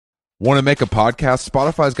Want to make a podcast?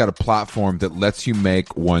 Spotify's got a platform that lets you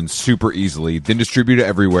make one super easily, then distribute it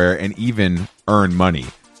everywhere, and even earn money.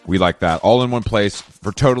 We like that. All in one place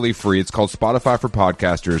for totally free. It's called Spotify for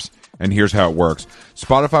Podcasters, and here's how it works.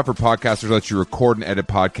 Spotify for Podcasters lets you record and edit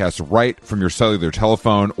podcasts right from your cellular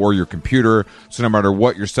telephone or your computer, so no matter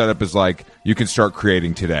what your setup is like, you can start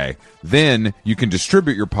creating today. Then you can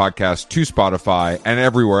distribute your podcast to Spotify and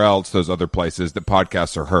everywhere else, those other places that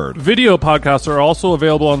podcasts are heard. Video podcasts are also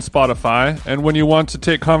available on Spotify, and when you want to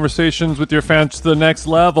take conversations with your fans to the next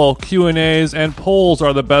level, Q&As and polls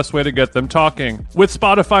are the best way to get them talking. With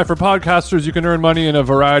Spotify for Podcasters, you can earn money in a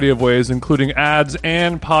variety of ways, including ads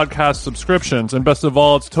and podcast subscriptions. And best of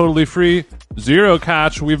all, it's totally free, zero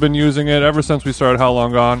catch. We've been using it ever since we started How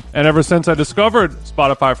Long Gone. And ever since I discovered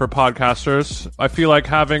Spotify for Podcasters, I feel like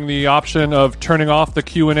having the option of turning off the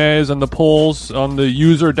Q&As and the polls on the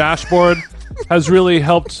user dashboard has really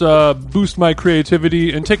helped boost my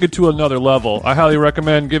creativity and take it to another level. I highly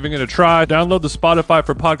recommend giving it a try. Download the Spotify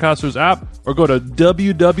for Podcasters app or go to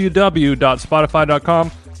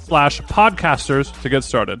www.spotify.com/podcasters to get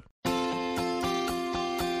started.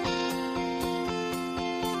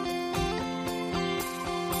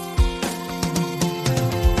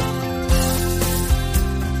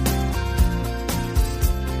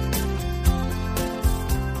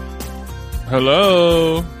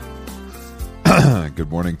 Hello. Good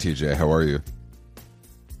morning, TJ. How are you?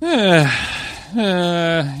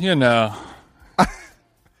 You know.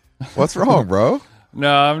 What's wrong, bro?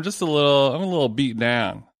 No, I'm a little beat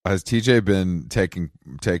down. Has TJ been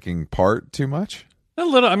taking part too much? A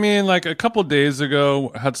little. I mean, like a couple days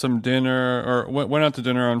ago, had some dinner or went out to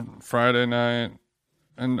dinner on Friday night,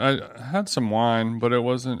 and I had some wine, but it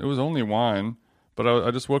was only wine. But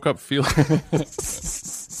I just woke up feeling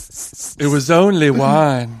it was only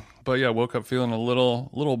wine. But yeah, woke up feeling a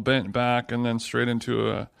little bent back, and then straight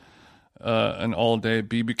into an all day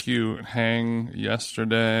BBQ hang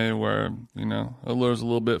yesterday, where it was a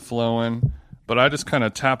little bit flowing. But I just kind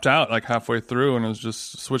of tapped out like halfway through, and it was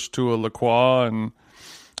just switched to a La Croix and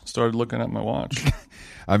started looking at my watch.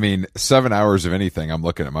 I mean, 7 hours of anything, I'm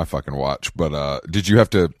looking at my fucking watch. But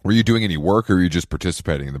were you doing any work, or were you just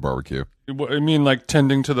participating in the barbecue? I mean, like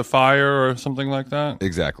tending to the fire or something like that?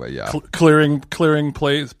 Exactly, yeah. Clearing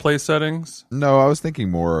place settings? No, I was thinking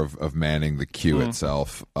more of manning the queue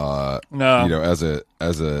itself. No. No.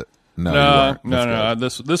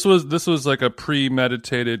 This was like a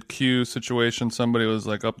premeditated queue situation. Somebody was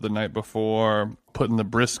like up the night before, putting the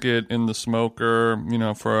brisket in the smoker,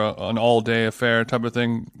 for an all day affair type of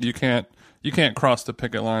thing. You can't cross the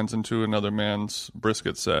picket lines into another man's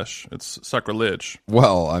brisket sesh. It's sacrilege.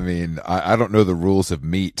 Well, I mean, I don't know the rules of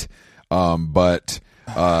meat, but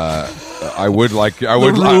I would like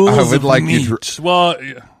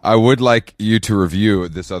you to review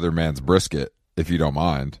this other man's brisket, if you don't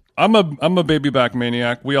mind. I'm a baby back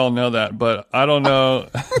maniac. We all know that, but I don't know.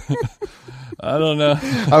 I don't know.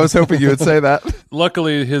 I was hoping you would say that.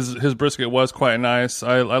 Luckily, his brisket was quite nice.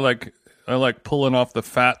 I like pulling off the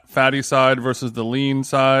fatty side versus the lean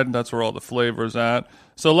side. That's where all the flavor's at.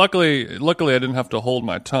 So luckily I didn't have to hold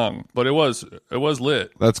my tongue, but it was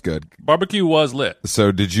lit. That's good. Barbecue was lit.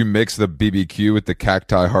 So did you mix the BBQ with the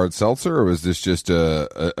cacti hard seltzer, or was this just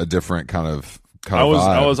a different kind of I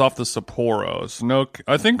vibe? was off the Sapporos. No,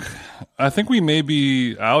 I think we may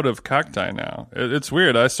be out of cacti now. It's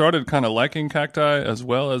weird. I started kind of liking cacti as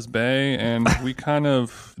well as bay, and we kind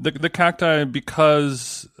of the cacti,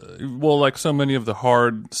 because like so many of the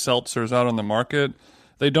hard seltzers out on the market,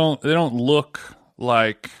 they don't look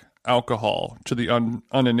like alcohol to the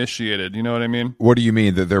uninitiated. You know what I mean? What do you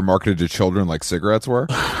mean, that they're marketed to children like cigarettes were?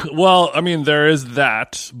 Well, I mean, there is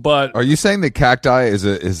that, but are you saying that cacti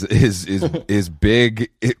is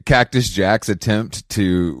big Cactus Jack's attempt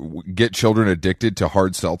to get children addicted to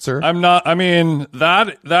hard seltzer? I'm not. I mean,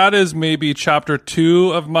 that is maybe chapter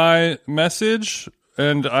 2 of my message.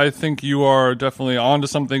 And I think you are definitely onto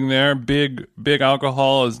something there. Big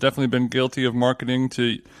alcohol has definitely been guilty of marketing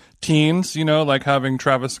to teens, like having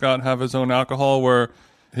Travis Scott have his own alcohol, where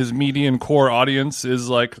his median core audience is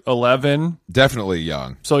like 11. Definitely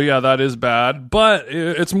young. So yeah, that is bad. But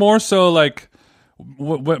it's more so like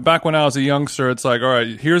back when I was a youngster, it's like, all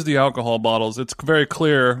right, here's the alcohol bottles. It's very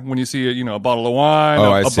clear when you see a bottle of wine,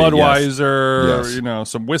 a Budweiser,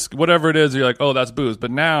 yes. Some whiskey, whatever it is. You're like, oh, that's booze.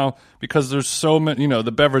 But now, because there's so many,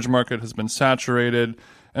 the beverage market has been saturated.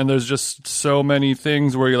 And there's just so many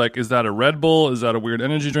things where you're like, is that a Red Bull? Is that a weird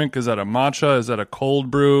energy drink? Is that a matcha? Is that a cold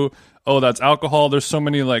brew? Oh, that's alcohol. There's so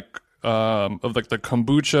many of like the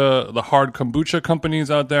kombucha, the hard kombucha companies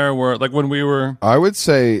out there where like when we were... I would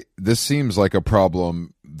say this seems like a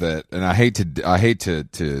problem that, and I hate to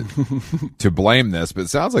to blame this, but it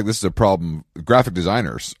sounds like this is a problem. Graphic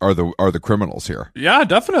designers are the criminals here. Yeah,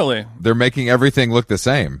 definitely. They're making everything look the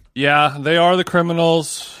same. Yeah, they are the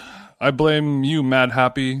criminals. I blame you, Mad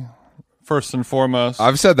Happy, first and foremost.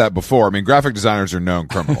 I've said that before. I mean, graphic designers are known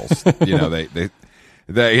criminals.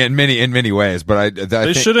 They in many ways, but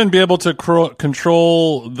they shouldn't be able to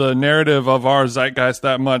control the narrative of our zeitgeist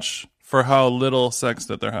that much for how little sex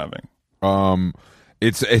that they're having.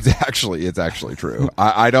 It's actually true.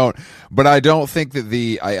 I don't think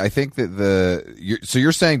that I think that so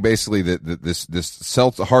you're saying basically that this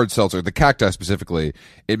hard seltzer, the cacti specifically,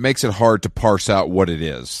 it makes it hard to parse out what it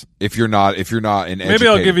is if you're not an maybe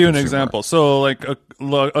I'll give you an consumer. example. So like a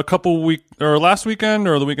couple last weekend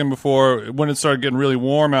or the weekend before, when it started getting really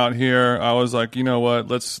warm out here, I was like, you know what,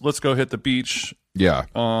 let's go hit the beach. Yeah.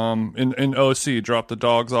 In OC, dropped the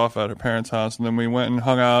dogs off at her parents' house, and then we went and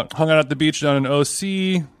hung out at the beach down in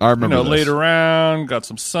OC. I remember laid around, got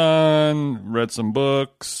some sun, read some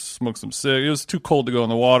books, smoked some cig. It was too cold to go in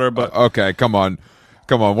the water, but okay, come on.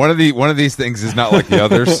 One of these things is not like the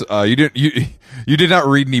others. You did not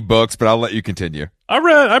read any books, but I'll let you continue.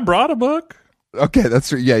 I brought a book. Okay,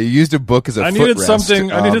 that's right. Yeah, you used a book as a I needed something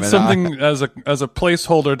as a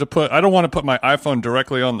placeholder to put. I don't want to put my iPhone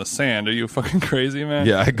directly on the sand. Are you fucking crazy, man?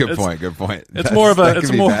 Yeah, good point. It's more of a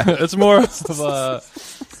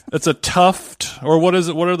it's a tuft, or what is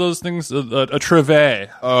it? What are those things? A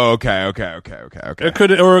trevet. Oh, okay. It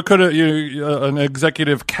could an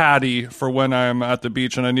executive caddy for when I'm at the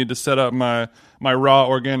beach and I need to set up my raw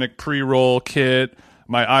organic pre-roll kit,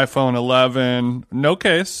 my iPhone 11, no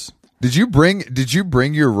case. Did you bring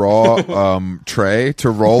your raw tray to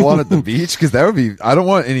roll on at the beach? Because that would be. I don't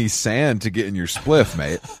want any sand to get in your spliff,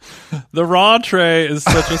 mate. The raw tray is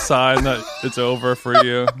such a sign that it's over for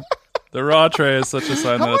you. The raw tray is such a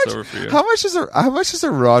sign that it's over for you. How much is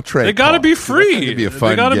a raw tray? They gotta be free. It'd be a fun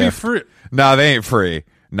They gotta gift. be free. No, they ain't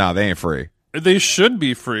free. They should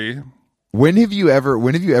be free. When have you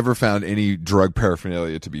ever found any drug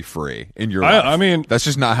paraphernalia to be free in your life? I mean, that's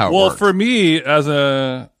just not how it works. works. Well, for me,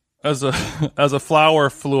 as a flower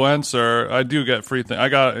fluencer, I do get free things. I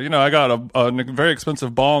got a very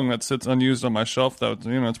expensive bong that sits unused on my shelf. That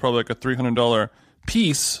it's probably like a $300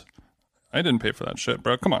 piece. I didn't pay for that shit,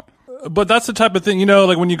 bro. Come on. But that's the type of thing,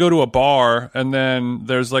 like when you go to a bar and then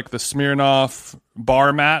there's like the Smirnoff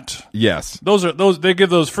bar mat. Yes. They give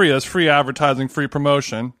those free. That's free advertising, free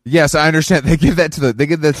promotion. Yes, I understand. They give that to the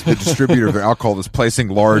distributor of alcohol that's placing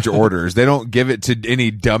large orders. They don't give it to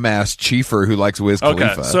any dumbass chiefer who likes Wiz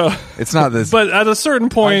Khalifa. Okay, so it's not this. But at a certain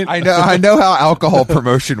point, I know how alcohol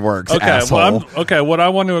promotion works. Okay, asshole. What I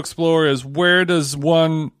want to explore is, where does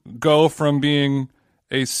one go from being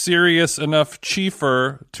a serious enough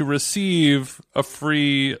chiefer to receive a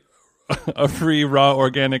free raw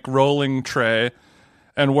organic rolling tray,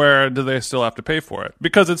 and where do they still have to pay for it?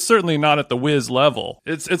 Because it's certainly not at the Whiz level.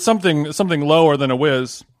 It's something lower than a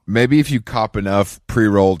Whiz. Maybe if you cop enough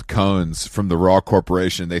pre-rolled cones from the Raw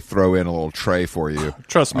Corporation, they throw in a little tray for you.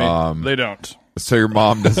 Trust me, they don't. So your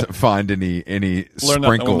mom doesn't find any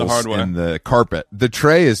sprinkles in the carpet. The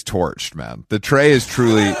tray is torched, man. The tray is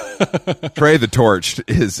truly Trey the Torched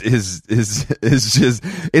is just,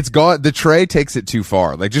 it's gone. The tray takes it too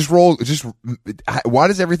far. Like why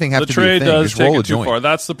does everything have to be a thing? The tray does just roll take a it too joint. far.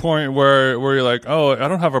 That's the point where you're like, oh, I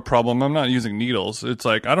don't have a problem. I'm not using needles. It's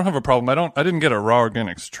like, I don't have a problem. I didn't get a raw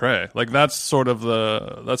organics tray. Like that's sort of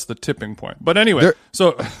that's the tipping point. But anyway,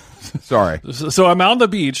 sorry. So I'm out on the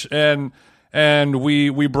beach and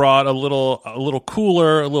we brought a little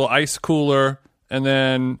cooler, a little ice cooler, and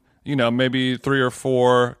then, maybe 3 or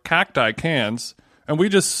 4 cacti cans, and we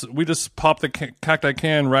just pop the cacti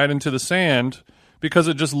can right into the sand because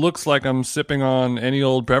it just looks like I'm sipping on any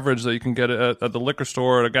old beverage that you can get at the liquor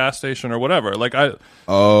store, at a gas station, or whatever.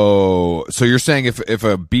 So you're saying if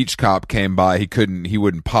a beach cop came by, he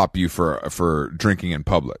wouldn't pop you for drinking in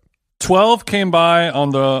public? 12 came by on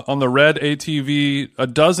the red ATV a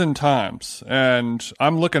dozen times, and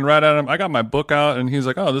I'm looking right at him. I got my book out, and he's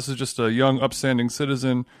like, "Oh, this is just a young, upstanding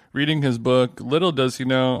citizen reading his book." Little does he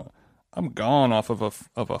know, I'm gone off of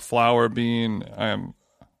a flower bean. I'm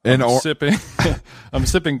sipping. I'm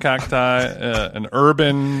sipping cacti, an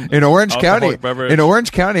urban in Orange County. Beverage. In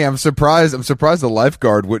Orange County, I'm surprised the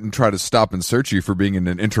lifeguard wouldn't try to stop and search you for being in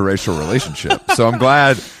an interracial relationship. So I'm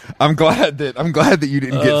glad that you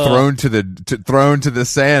didn't get thrown to the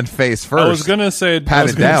sand face first. I was gonna say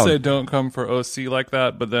don't come for OC like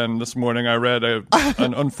that, but then this morning I read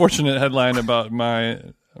an unfortunate headline about my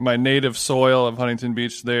native soil of Huntington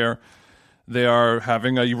Beach. They are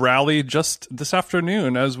having a rally just this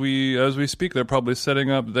afternoon as we speak. They're probably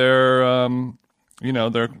setting up their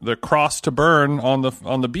their cross to burn on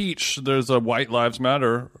the beach. There's a White Lives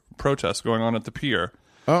Matter protest going on at the pier.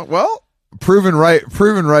 Well, proven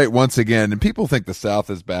right once again. And people think the South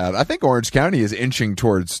is bad. I think Orange County is inching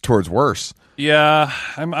towards worse. Yeah,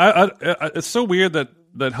 it's so weird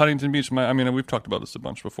that Huntington Beach. We've talked about this a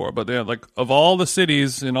bunch before, but yeah, like of all the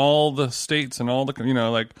cities in all the states and all the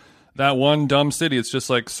like that one dumb city, it's just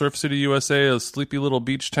like Surf City, USA, a sleepy little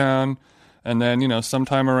beach town. And then,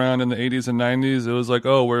 sometime around in the 80s and 90s, it was like,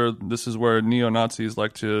 this is where neo-Nazis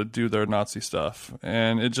like to do their Nazi stuff.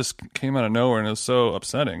 And it just came out of nowhere, and it was so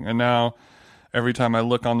upsetting. And now, every time I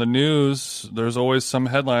look on the news, there's always some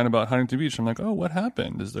headline about Huntington Beach. I'm like, oh, what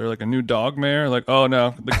happened? Is there like a new dog mayor? Like, oh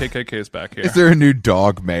no, the KKK is back here. Is there a new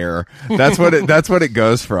dog mayor? That's what it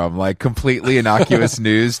goes from, like completely innocuous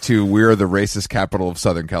news to we're the racist capital of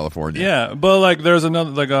Southern California. Yeah, but like there's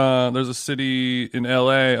there's a city in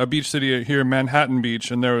LA, a beach city here, Manhattan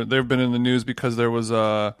Beach, and they've been in the news because there was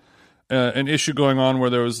an issue going on where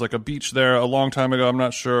there was like a beach there a long time ago. I'm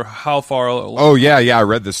not sure how far. Oh yeah, I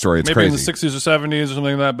read this story. It's maybe crazy. In the 60s or 70s or something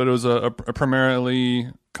like that. But it was a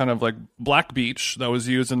primarily kind of like black beach that was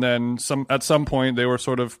used, and then at some point they were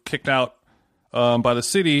sort of kicked out by the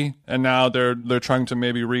city, and now they're trying to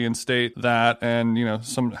maybe reinstate that and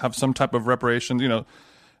have some type of reparations.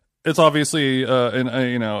 It's obviously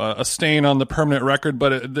a stain on the permanent record,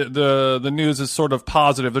 but the news is sort of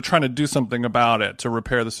positive. They're trying to do something about it to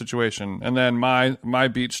repair the situation. And then my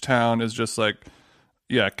beach town is just like,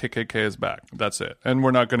 yeah, KKK is back. That's it, and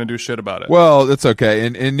we're not going to do shit about it. Well, that's okay.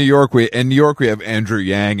 In New York, we have Andrew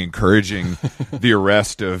Yang encouraging the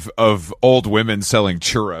arrest of old women selling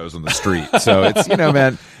churros on the street. So it's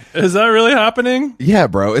man. Is that really happening? Yeah,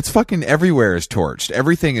 bro. It's fucking everywhere is torched.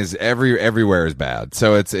 Everything is everywhere is bad.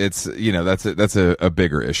 So it's that's a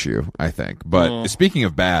bigger issue, I think. But speaking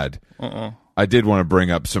of bad, I did want to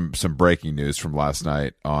bring up some breaking news from last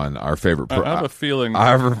night on our favorite. I have a feeling. I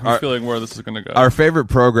have a feeling where this is going to go. Our favorite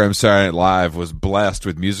program, Saturday Night Live, was blessed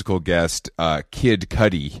with musical guest Kid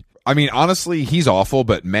Cudi. I mean, honestly, he's awful,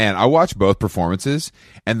 but man, I watched both performances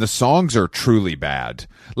and the songs are truly bad.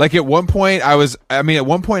 Like at one point I was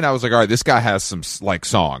like, all right, this guy has some like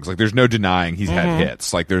songs. Like there's no denying he's had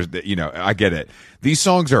hits. Like there's, I get it. These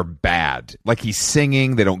songs are bad. Like he's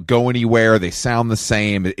singing, they don't go anywhere. They sound the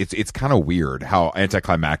same. It's kind of weird how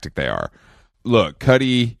anticlimactic they are. Look,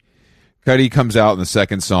 Cudi comes out in the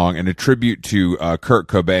second song, and a tribute to Kurt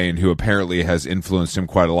Cobain, who apparently has influenced him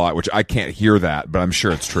quite a lot, which I can't hear that, but I'm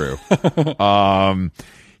sure it's true.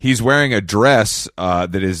 He's wearing a dress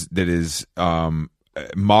that is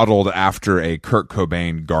modeled after a Kurt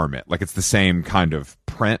Cobain garment. Like it's the same kind of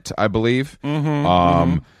print, I believe.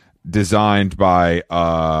 Designed by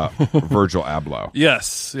Virgil Abloh.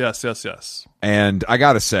 Yes. And I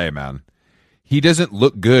gotta say, man, he doesn't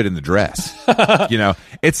look good in the dress.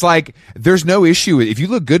 It's like there's no issue if you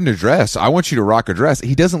look good in a dress. I want you to rock a dress.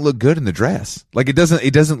 He doesn't look good in the dress. Like it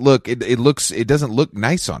doesn't look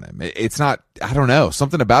nice on him. It's not. I don't know.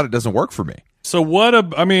 Something about it doesn't work for me. So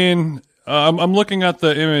I'm looking at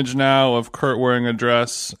the image now of Kurt wearing a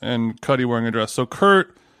dress and Cudi wearing a dress. So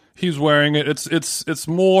Kurt, he's wearing it. It's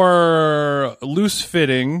more loose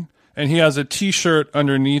fitting. And he has a T-shirt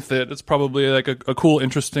underneath it. It's probably like a cool,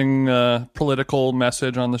 interesting political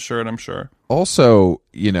message on the shirt, I'm sure. Also,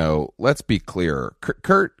 let's be clear.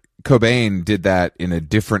 Kurt Cobain did that in a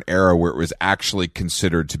different era where it was actually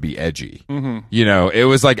considered to be edgy. It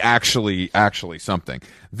was like actually something.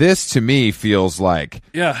 This, to me, feels like...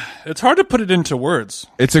 Yeah, it's hard to put it into words.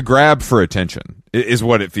 It's a grab for attention, is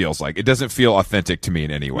what it feels like. It doesn't feel authentic to me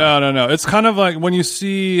in any way. No. It's kind of like when you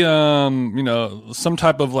see, some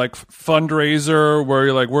type of like fundraiser where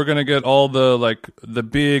you're like, we're going to get all the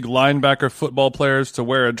big linebacker football players to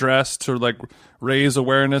wear a dress to like raise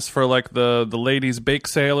awareness for like the ladies' bake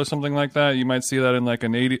sale or something like that. You might see that in like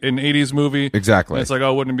an 80s movie. Exactly. And it's like,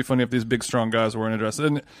 oh, wouldn't it be funny if these big strong guys were wearing a dress?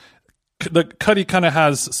 And the Cudi kind of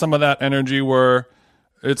has some of that energy where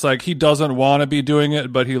it's like he doesn't want to be doing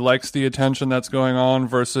it, but he likes the attention that's going on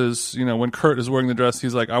versus, when Kurt is wearing the dress,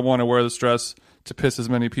 he's like, I want to wear this dress to piss as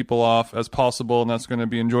many people off as possible, and that's going to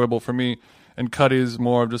be enjoyable for me. And Cudi's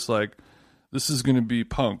more of just like, this is going to be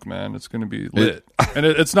punk, man. It's going to be lit. And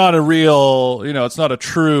it's not a real, it's not a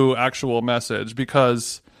true actual message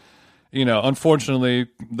because, unfortunately,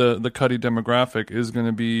 the Cudi demographic is going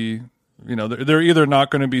to be... they're either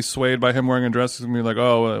not going to be swayed by him wearing a dress and be like,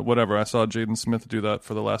 oh, whatever, I saw Jaden Smith do that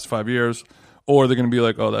for the last 5 years, or they're going to be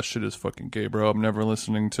like, oh, that shit is fucking gay, bro. I'm never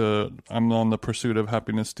listening to I'm on the Pursuit of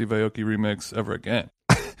Happiness Steve Aoki remix ever again.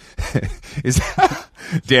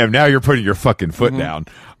 Damn, now you're putting your fucking foot down.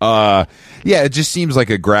 Yeah, it just seems like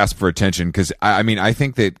a grasp for attention because I mean, I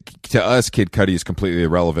think that to us, Kid Cudi is completely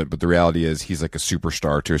irrelevant, but the reality is he's like a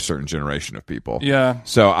superstar to a certain generation of people. Yeah.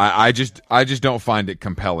 So I just don't find it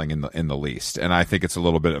compelling in the least, and I think it's a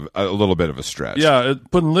little bit of a stretch. Yeah,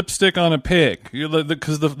 putting lipstick on a pig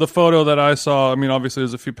because the photo that I saw. I mean, obviously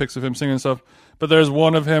there's a few pics of him singing and stuff. But there's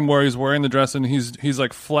one of him where he's wearing the dress and he's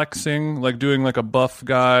like flexing, like doing like a buff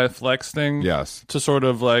guy flex thing. Yes. To sort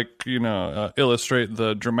of like, illustrate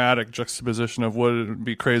the dramatic juxtaposition of what it would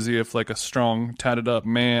be crazy if like a strong, tatted up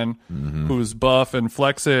man who's buff and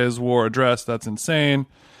flexes wore a dress. That's insane.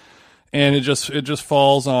 And it just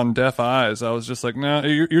falls on deaf eyes. I was just like, no,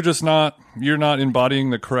 you're not embodying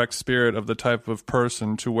the correct spirit of the type of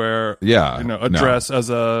person to wear, a dress as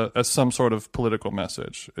some sort of political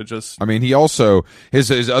message. It just, I mean, he also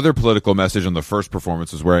his other political message on the first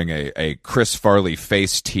performance was wearing a Chris Farley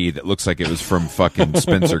face tee that looks like it was from fucking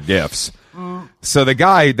Spencer Gifts. So the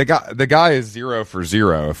guy is 0 for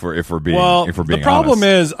 0 if we're being the problem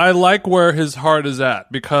honest. is I like where his heart is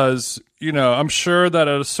at because I'm sure that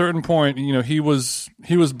at a certain point he was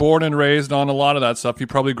born and raised on a lot of that stuff. He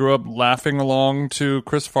probably grew up laughing along to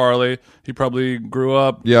Chris Farley. He probably grew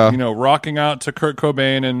up rocking out to Kurt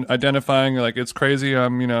Cobain and identifying like it's crazy.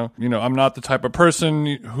 I'm not the type of person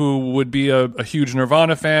who would be a huge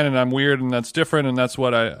Nirvana fan, and I'm weird and that's different and that's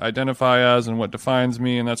what I identify as and what defines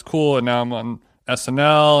me, and that's cool. And now I'm on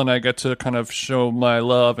SNL and I get to kind of show my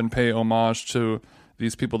love and pay homage to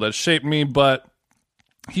these people that shaped me, but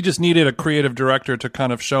he just needed a creative director to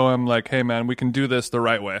kind of show him like, hey man, we can do this the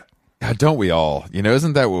right way. God, don't we all?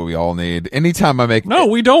 Isn't that what we all need? Anytime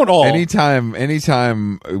we don't all.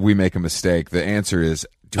 Anytime we make a mistake, the answer is,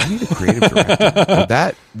 do I need a creative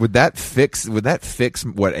director? Would that fix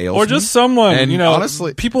what ails me? Or just someone, and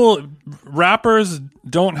honestly, rappers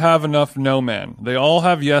don't have enough no men. They all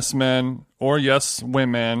have yes men or yes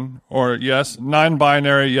women or yes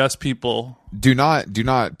non-binary yes people. Do not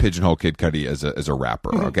pigeonhole Kid Cudi as a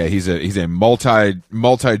rapper. Okay, he's a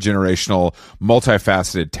multi-generational,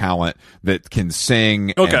 multifaceted talent that can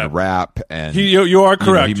sing and rap, and you are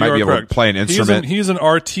correct. He might be able to play an instrument. He's an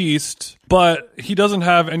artiste, but he doesn't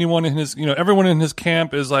have anyone in his. Everyone in his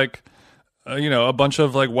camp is like, a bunch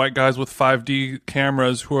of like white guys with 5D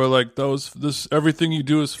cameras who are like this everything you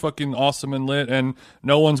do is fucking awesome and lit, and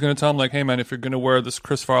no one's gonna tell him like, hey man, if you're gonna wear this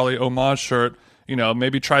Chris Farley homage shirt,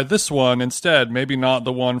 maybe try this one instead. Maybe not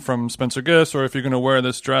the one from Spencer Gifts, or if you're going to wear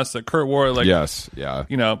this dress that Kurt wore, like, yes, yeah.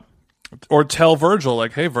 Or tell Virgil,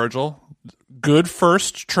 like, hey, Virgil, good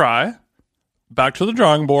first try. Back to the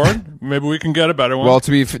drawing board. Maybe we can get a better one. Well,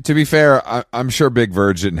 to be fair, I'm sure Big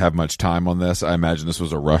Verge didn't have much time on this. I imagine this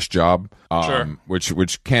was a rush job, sure.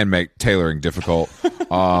 which can make tailoring difficult.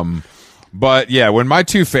 But yeah, when my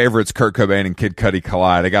two favorites, Kurt Cobain and Kid Cudi,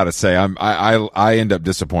 collide, I got to say, I end up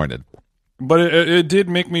disappointed. But it did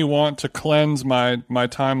make me want to cleanse my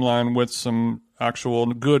timeline with some actual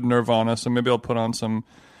good Nirvana. So maybe I'll put on some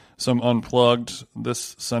Unplugged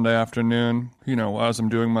this Sunday afternoon, as I'm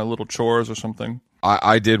doing my little chores or something.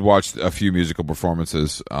 I did watch a few musical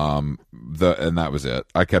performances, and that was it.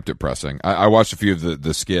 I kept it pressing. I watched a few of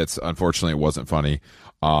the skits. Unfortunately, it wasn't funny.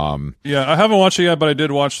 Yeah, I haven't watched it yet, but I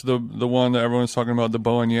did watch the one that everyone's talking about, the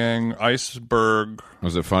Bowen Yang Iceberg.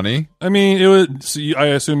 Was it funny? I mean, it was. So I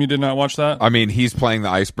assume you did not watch that. I mean, he's playing the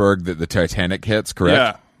iceberg that the Titanic hits,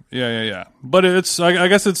 correct? Yeah. But it's, I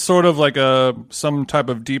guess it's sort of like some type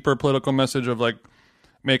of deeper political message of like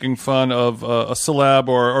making fun of a celeb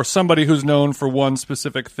or somebody who's known for one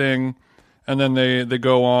specific thing, and then they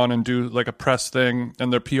go on and do like a press thing,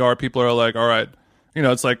 and their PR people are like, all right.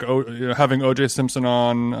 It's like having O.J. Simpson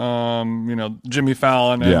on, Jimmy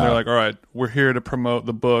Fallon, and they're like, all right, we're here to promote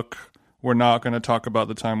the book. We're not going to talk about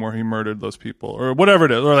the time where he murdered those people or whatever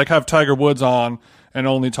it is. Or like have Tiger Woods on and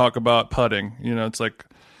only talk about putting. It's like,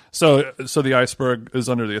 so the iceberg is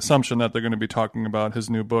under the assumption that they're going to be talking about his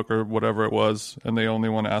new book or whatever it was, and they only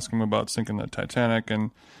want to ask him about sinking the Titanic,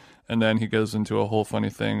 and then he goes into a whole funny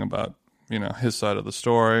thing about, his side of the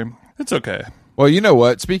story. It's okay. Well, you know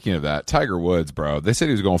what? Speaking of that, Tiger Woods, bro, they said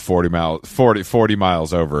he was going 40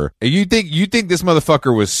 miles over. You think this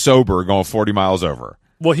motherfucker was sober going 40 miles over?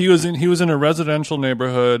 Well, he was in a residential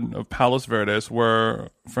neighborhood of Palos Verdes where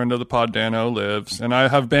a friend of the pod Dano lives, and I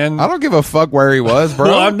have been. I don't give a fuck where he was, bro.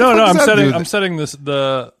 Well, I'm setting this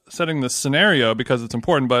scenario because it's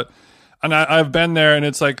important, but I've been there, and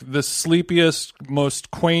it's like the sleepiest,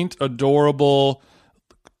 most quaint, adorable,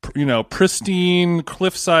 pristine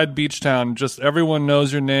cliffside beach town. Just everyone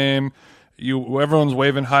knows your name. Everyone's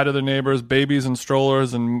waving hi to their neighbors, babies and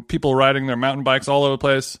strollers, and people riding their mountain bikes all over the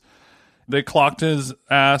place. They clocked his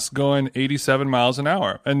ass going 87 miles an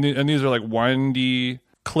hour. And these are like windy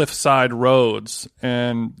cliffside roads.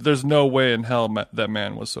 And there's no way in hell that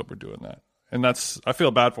man was sober doing that. And I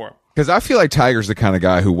feel bad for him. Because I feel like Tiger's the kind of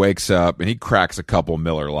guy who wakes up and he cracks a couple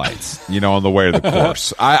Miller Lights, on the way to the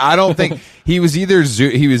course. I don't think he was either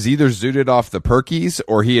zooted off the Perkies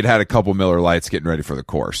or he had a couple Miller Lights getting ready for the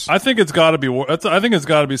course. I think it's got to be. I think it's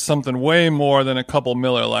got to be something way more than a couple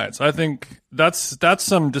Miller Lights. I think that's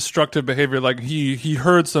some destructive behavior. Like he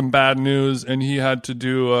heard some bad news and he had to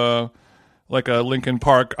do like a Linkin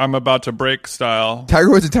Park "I'm about to break" style. Tiger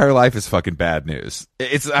Woods' entire life is fucking bad news.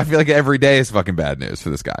 I feel like every day is fucking bad news for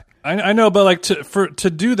this guy. I know, but like to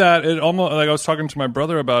do that, it almost like I was talking to my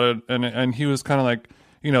brother about it, and he was kind of like,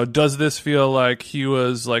 does this feel like he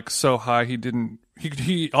was like so high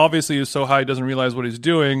he obviously is so high he doesn't realize what he's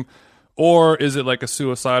doing, or is it like a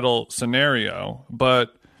suicidal scenario?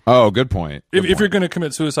 But oh, good point. If you're going to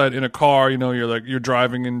commit suicide in a car, you're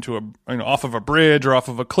driving into off of a bridge or off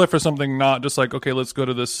of a cliff or something, not just like, okay, let's go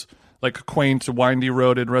to this like quaint, windy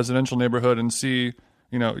roaded residential neighborhood and see,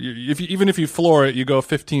 even if you floor it, you go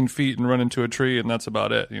 15 feet and run into a tree and that's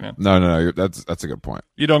about it, No, that's a good point.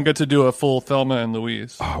 You don't get to do a full Thelma and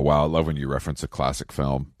Louise. Oh, wow. I love when you reference a classic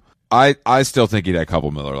film. I still think he'd had a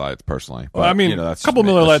couple Miller Lights personally. But, well, I mean, that's a couple me.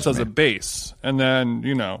 Miller That's Lights as me. a base and then,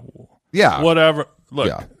 Yeah. whatever. Look,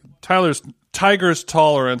 Yeah. Tiger's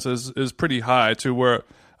tolerance is pretty high to where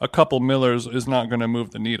a couple Millers is not going to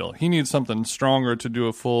move the needle. He needs something stronger to do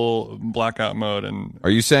a full blackout mode. And Are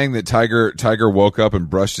you saying that Tiger woke up and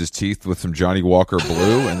brushed his teeth with some Johnny Walker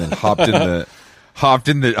Blue and then hopped in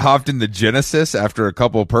the Genesis after a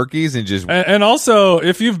couple Perkies and just and also,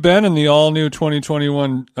 if you've been in the all new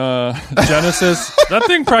 2021 Genesis, that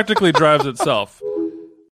thing practically drives itself.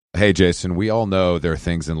 Hey, Jason, we all know there are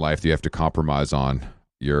things in life that you have to compromise on.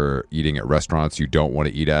 You're eating at restaurants you don't want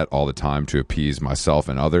to eat at all the time to appease myself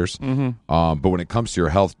and others. Mm-hmm. But when it comes to your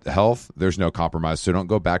health, there's no compromise. So don't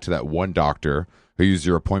go back to that one doctor who used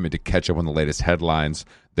your appointment to catch up on the latest headlines,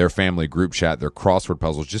 their family group chat, their crossword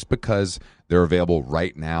puzzles, just because they're available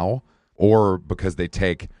right now or because they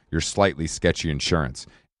take your slightly sketchy insurance.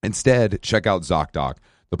 Instead, check out ZocDoc,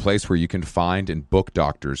 the place where you can find and book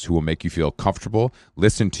doctors who will make you feel comfortable,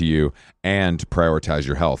 listen to you, and prioritize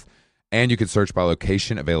your health. And you can search by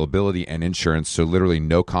location, availability, and insurance, so literally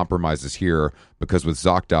no compromises here, because with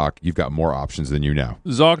ZocDoc, you've got more options than you know.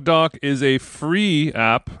 ZocDoc is a free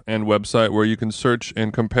app and website where you can search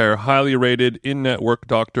and compare highly rated in-network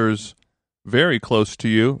doctors very close to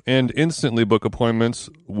you and instantly book appointments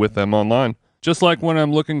with them online. Just like when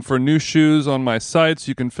I'm looking for new shoes on my sites,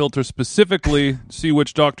 you can filter specifically, see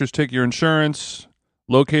which doctors take your insurance,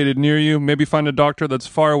 located near you, maybe find a doctor that's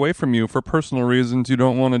far away from you for personal reasons you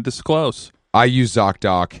don't want to disclose. I use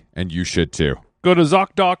ZocDoc, and you should too. Go to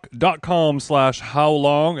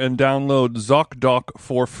ZocDoc.com/howlong and download ZocDoc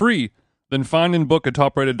for free. Then find and book a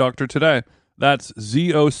top-rated doctor today. That's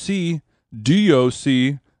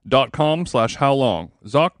ZocDoc.com/howlong.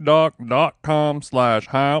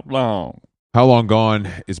 ZocDoc.com/howlong. How Long Gone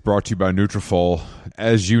is brought to you by Nutrafol.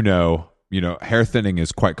 As you know, hair thinning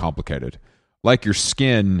is quite complicated. Like your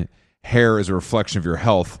skin, hair is a reflection of your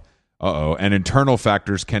health. And internal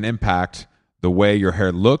factors can impact the way your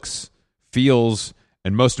hair looks, feels,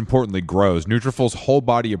 and most importantly, grows. Nutrafol's whole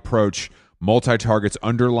body approach multi-targets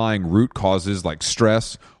underlying root causes like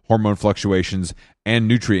stress, hormone fluctuations, and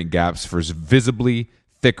nutrient gaps for visibly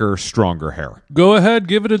thicker, stronger hair. Go ahead,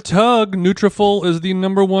 give it a tug. Nutrafol is the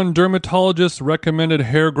 #1 dermatologist recommended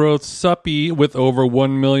hair growth suppy with over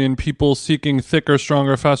 1 million people seeking thicker,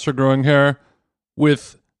 stronger, faster growing hair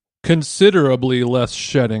with considerably less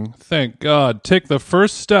shedding. Thank God. Take the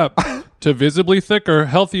first step to visibly thicker,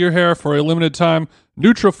 healthier hair for a limited time.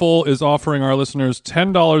 Nutrafol is offering our listeners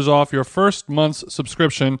 $10 off your first month's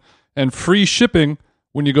subscription and free shipping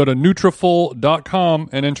when you go to Nutrafol.com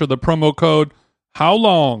and enter the promo code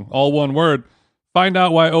HOWLONG, all one word. Find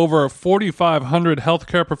out why over 4,500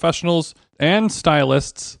 healthcare professionals and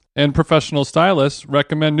stylists and professional stylists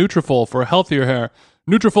recommend Nutrafol for healthier hair.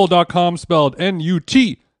 Nutrafol.com, spelled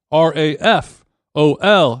Nutrafol.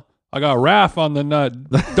 I got RAF on the nut.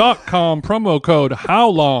 .com, promo code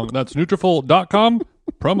HOWLONG. That's Nutrafol.com,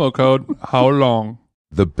 promo code HOWLONG.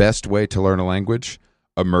 The best way to learn a language?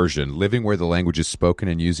 Immersion, living where the language is spoken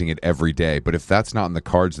and using it every day. But if that's not in the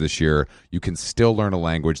cards this year, you can still learn a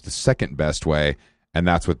language the second best way, and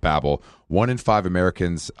that's with Babbel. 1 in 5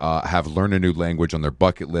 Americans have learned a new language on their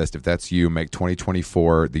bucket list. If that's you, make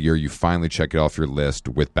 2024 the year you finally check it off your list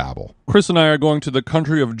with Babbel. Chris and I are going to the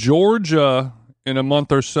country of Georgia in a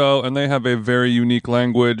month or so, and they have a very unique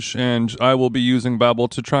language, and I will be using Babbel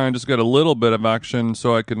to try and just get a little bit of action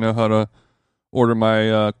so I can know how to order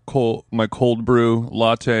my cold brew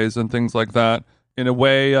lattes and things like that in a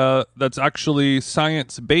way that's actually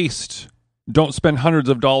science-based. Don't spend hundreds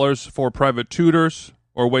of dollars for private tutors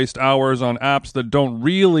or waste hours on apps that don't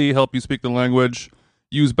really help you speak the language.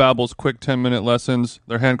 Use Babbel's quick 10-minute lessons.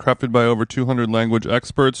 They're handcrafted by over 200 language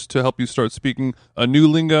experts to help you start speaking a new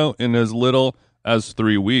lingo in as little as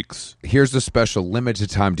 3 weeks. Here's the special limited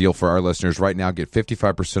time deal for our listeners. Right now, get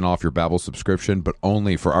 55% off your Babbel subscription, but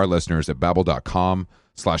only for our listeners at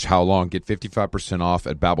Babbel.com/howlong. Get 55% off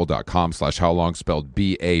at Babbel.com/howlong, spelled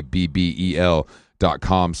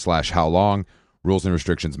BABBEL.com/howlong. Rules and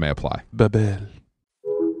restrictions may apply. Babbel.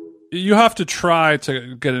 You have to try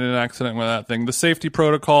to get in an accident with that thing. The safety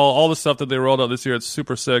protocol, all the stuff that they rolled out this year, it's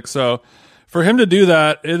super sick. So for him to do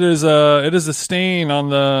that, it is a stain on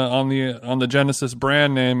the Genesis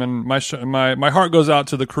brand name, and my heart goes out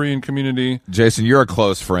to the Korean community. Jason, you're a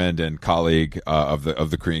close friend and colleague of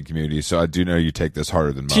the Korean community, so I do know you take this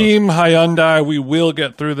harder than most. Team Hyundai, we will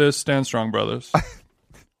get through this. Stand strong, brothers.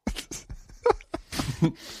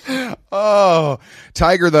 Oh,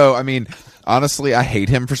 Tiger, though, I mean, honestly, I hate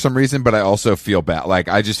him for some reason, but I also feel bad. Like,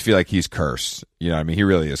 I just feel like he's cursed. You know what I mean? He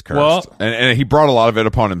really is cursed. Well, and he brought a lot of it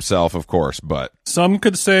upon himself, of course, but... Some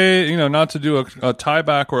could say, you know, not to do a tie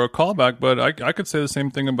back or a callback, but I could say the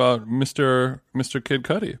same thing about Mr. Kid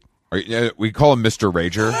Cudi. We call him Mr.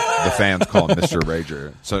 Rager. The fans call him Mr.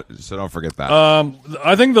 Rager. So don't forget that.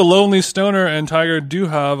 I think the Lonely Stoner and Tiger do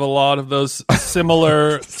have a lot of those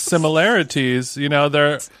similarities. You know,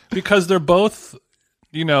 they're both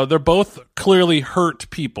clearly hurt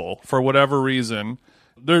people for whatever reason.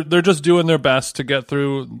 They're just doing their best to get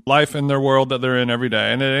through life in their world that they're in every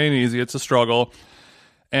day, and it ain't easy. It's a struggle.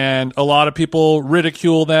 And a lot of people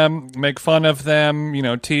ridicule them, make fun of them, you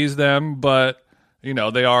know, tease them, but you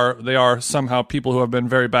know, they are somehow people who have been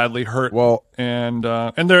very badly hurt. Well, and you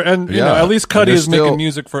know, at least Cudi is making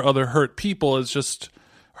music for other hurt people. It's just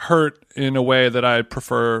hurt in a way that I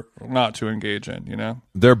prefer not to engage in. You know,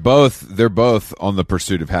 they're both on the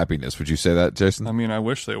pursuit of happiness. Would you say that, Jason? I mean, I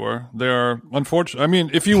wish they were. They are unfortunate. I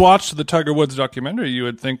mean, if you watched the Tiger Woods documentary, you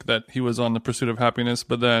would think that he was on the pursuit of happiness,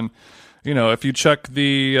 but then, you know, if you check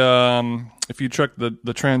the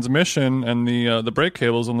transmission and the brake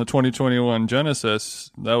cables on the 2021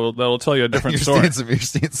 Genesis, that will tell you a different story. You're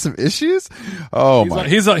seeing some issues. Oh my!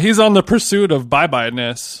 He's on the pursuit of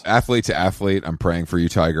bye-bye-ness. Athlete to athlete, I'm praying for you,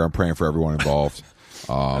 Tiger. I'm praying for everyone involved.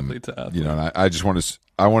 Athlete to athlete. You know, and I just want to.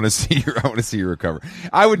 I want to see you recover.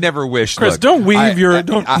 I would never wish. Chris, don't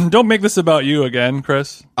make this about you again,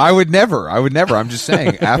 Chris. I would never. I'm just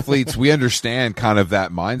saying, athletes, we understand kind of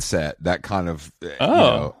that mindset, that kind of. You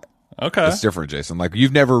know, okay. It's different, Jason. Like,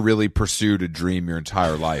 you've never really pursued a dream your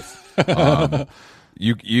entire life.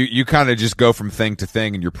 You kind of just go from thing to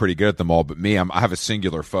thing, and you're pretty good at them all. But me, I have a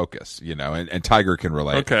singular focus, you know, and Tiger can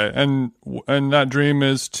relate. Okay, and that dream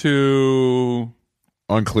is to.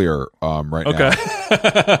 Unclear right now.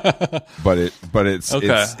 but it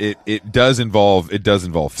does involve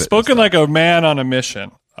fitness. Spoken like a man on a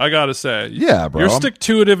mission, I gotta say. Yeah, bro. Your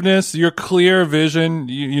stick-to-itiveness, your clear vision,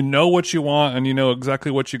 you know what you want, and you know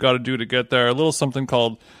exactly what you got to do to get there. A little something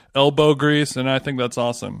called elbow grease, and I think that's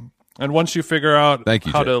awesome. And once you figure out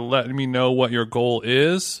how to let me know what your goal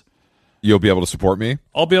is, you'll be able to support me.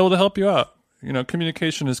 I'll be able to help you out. You know,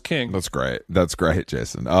 communication is king. That's great,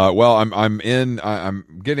 Jason. Well, I'm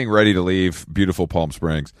getting ready to leave beautiful Palm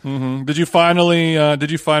Springs. Mm-hmm. Did you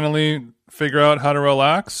finally figure out how to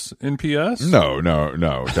relax in PS? No,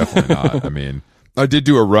 definitely not. I mean, I did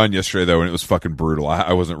do a run yesterday though, and it was fucking brutal.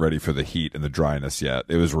 I wasn't ready for the heat and the dryness yet.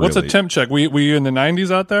 It was really. What's a temp check? Were you in the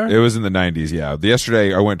 90s out there? It was in the 90s. Yeah.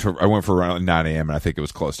 Yesterday I went for around 9 a.m. and I think it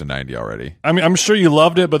was close to 90 already. I mean, I'm sure you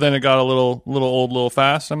loved it, but then it got a little old, little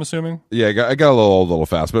fast. I'm assuming. Yeah, I got a little old, little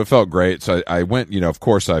fast, but it felt great. So I went. You know, of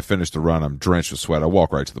course, I finished the run. I'm drenched with sweat. I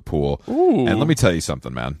walk right to the pool. Ooh. And let me tell you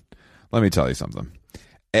something, man. Let me tell you something.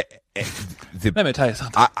 I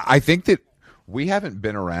think that. We haven't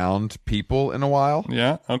been around people in a while.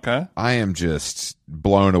 Yeah, okay. I am just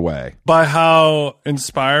blown away. By how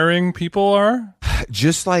inspiring people are?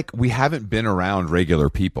 Just like we haven't been around regular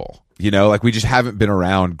people. You know, like we just haven't been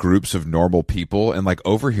around groups of normal people, and like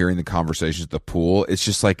overhearing the conversations at the pool, it's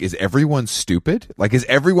just like, is everyone stupid? Like, is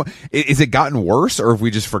it gotten worse, or have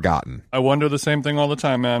we just forgotten? I wonder the same thing all the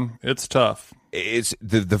time, man. It's tough. it's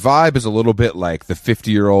the vibe is a little bit like the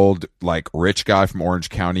 50-year-old like rich guy from Orange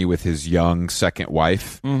County with his young second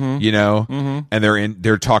wife, you know, and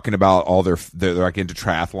they're talking about all they're like into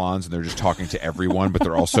triathlons and they're just talking to everyone, but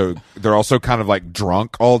they're also kind of like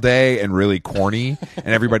drunk all day and really corny, and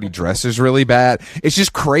everybody dresses really bad. It's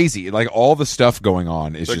just crazy. Like all the stuff going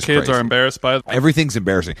on is just kids crazy. are embarrassed by it. Everything's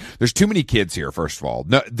embarrassing. There's too many kids here. First of all,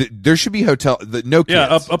 no, there should be no kids.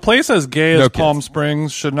 Yeah, a place as gay as No Palm kids.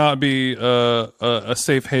 Springs should not be a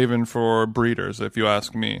safe haven for breeders, if you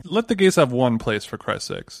ask me. Let the gays have one place, for Christ's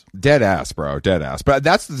sakes. Dead ass, bro. Dead ass. But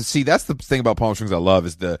that's the thing about Palm Springs I love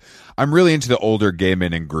is I'm really into the older gay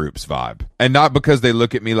men in groups vibe. And not because they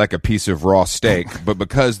look at me like a piece of raw steak, but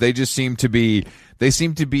because they just seem to be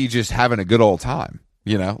just having a good old time.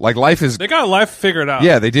 You know, like They got life figured out.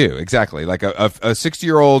 Yeah, they do. Exactly. Like a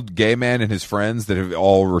 60-year-old gay man and his friends that have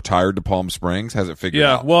all retired to Palm Springs has it figured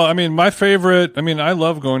out. Yeah, well, I mean, I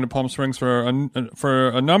love going to Palm Springs for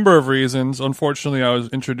a number of reasons. Unfortunately, I was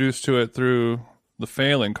introduced to it through the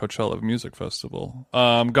failing Coachella Music Festival.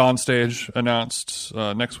 Gone Stage announced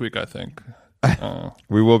next week, I think.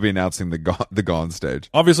 We will be announcing the Gone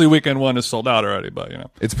Stage. Obviously, weekend one is sold out already, but you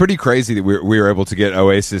know, it's pretty crazy that we were able to get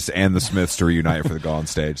Oasis and the Smiths to reunite for the Gone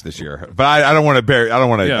Stage this year. But I don't want to bury. I don't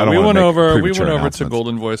want to. Yeah, I don't we wanna went make over premature to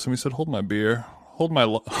Golden Voice and we said, "Hold my beer, hold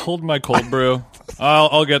my cold brew.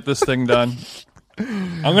 I'll get this thing done.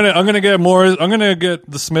 I'm gonna get more. I'm gonna get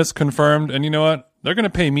the Smiths confirmed, and you know what? They're going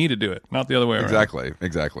to pay me to do it, not the other way around.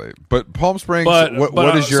 Exactly. But Palm Springs,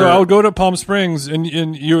 what is your... So I would go to Palm Springs, and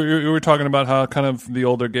you were talking about how kind of the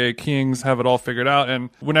older gay kings have it all figured out.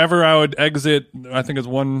 And whenever I would exit, I think it's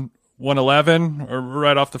 111 or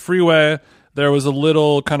right off the freeway, there was a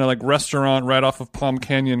little kind of like restaurant right off of Palm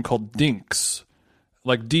Canyon called Dink's,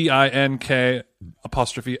 like DINK''S.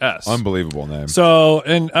 Unbelievable name. So,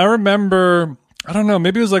 and I remember... I don't know,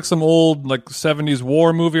 maybe it was like some old like 70s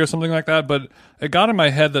war movie or something like that, but it got in my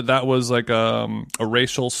head that was like a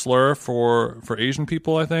racial slur for Asian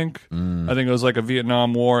people, I think. I think it was like a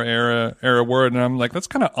Vietnam War era word, and I'm like, that's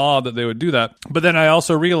kind of odd that they would do that. But then I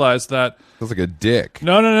also realized that... Sounds like a dick.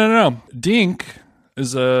 No. DINK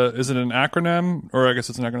is it an acronym, or I guess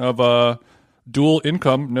it's an acronym of dual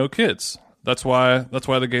income, no kids. That's why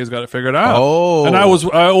the gays got it figured out. Oh, and I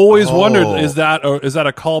always wondered, is that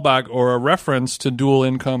a callback or a reference to dual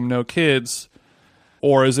income, no kids,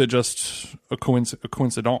 or is it just a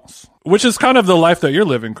coincidence? Which is kind of the life that you're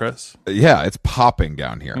living, Chris. Yeah, it's popping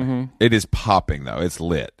down here. It is popping though. It's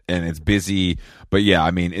lit and it's busy. But yeah, I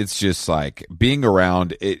mean, it's just like being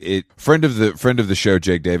around it. Friend of the show,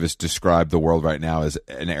 Jake Davis, described the world right now as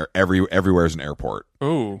everywhere is an airport.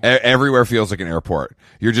 Ooh. Everywhere feels like an airport.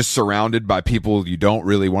 You're just surrounded by people you don't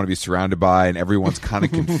really want to be surrounded by, and everyone's kind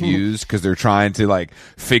of confused because they're trying to like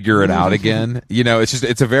figure it out again. You know,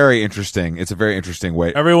 it's a very interesting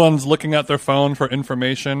way. Everyone's looking at their phone for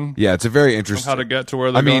information. Yeah, it's a very interesting how to get to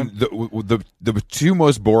where they're going. The two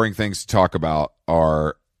most boring things to talk about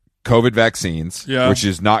are COVID vaccines, which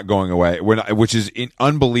is not going away, which is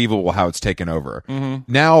unbelievable how it's taken over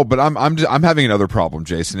now. But I'm having another problem,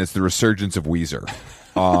 Jason. It's the resurgence of Weezer,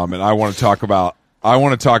 and I want to talk about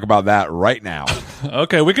that right now.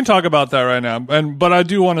 Okay, we can talk about that right now, but I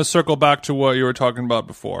do want to circle back to what you were talking about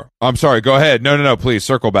before. I'm sorry. Go ahead. No. Please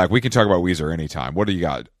circle back. We can talk about Weezer anytime. What do you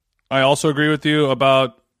got? I also agree with you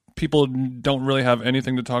about people don't really have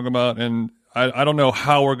anything to talk about, and I don't know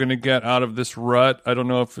how we're going to get out of this rut. I don't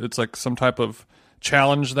know if it's like some type of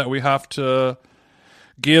challenge that we have to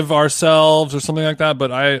give ourselves or something like that,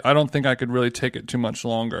 but I don't think I could really take it too much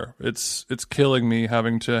longer. It's killing me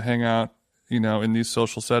having to hang out, in these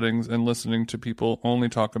social settings and listening to people only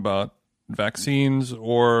talk about vaccines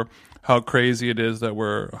or how crazy it is that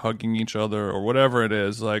we're hugging each other or whatever it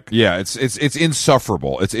is. Like, yeah, it's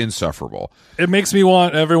insufferable. It's insufferable. It makes me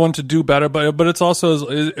want everyone to do better, but it's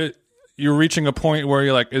also you're reaching a point where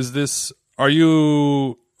you're like, are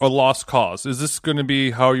you a lost cause? Is this going to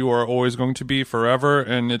be how you are always going to be forever?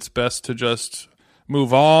 And it's best to just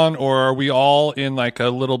move on? Or are we all in like a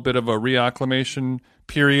little bit of a reacclimation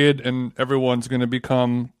period and everyone's going to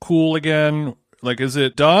become cool again? Like, is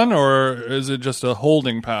it done or is it just a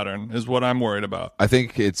holding pattern is what I'm worried about. I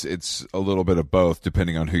think it's a little bit of both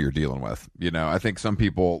depending on who you're dealing with. I think some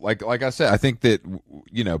people, like I said, I think that,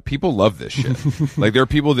 people love this shit. Like, there are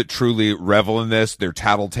people that truly revel in this. They're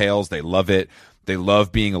tattletales. They love it. They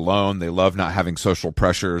love being alone. They love not having social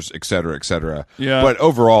pressures, et cetera, et cetera. Yeah. But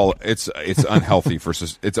overall, it's unhealthy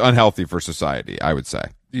it's unhealthy for society, I would say.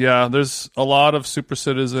 Yeah, there's a lot of super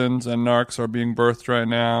citizens and narcs are being birthed right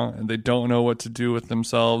now, and they don't know what to do with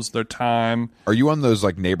themselves, their time. Are you on those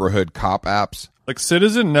like neighborhood cop apps? Like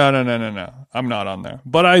Citizen? No. I'm not on there.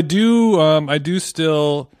 But I do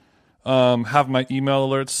still have my email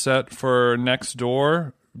alerts set for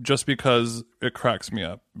Nextdoor, just because it cracks me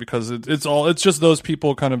up. Because it's just those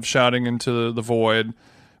people kind of shouting into the void,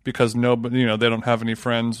 because nobody, they don't have any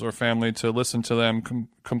friends or family to listen to them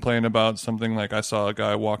complain about something. Like I saw a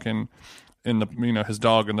guy walking in his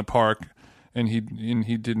dog in the park, and he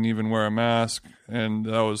didn't even wear a mask, and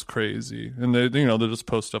that was crazy. And they'll just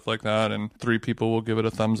post stuff like that, and 3 people will give it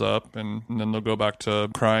a thumbs up, and then they'll go back to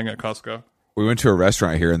crying at Costco. We went to a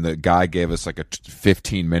restaurant here, and the guy gave us like a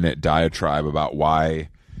 15-minute diatribe about why,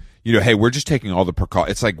 hey, we're just taking all the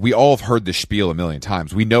precautions. It's like we all have heard this spiel a million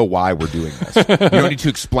times. We know why we're doing this. You don't need to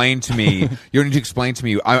explain to me.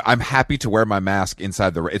 I'm happy to wear my mask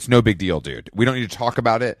inside it's no big deal, dude. We don't need to talk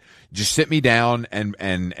about it. Just sit me down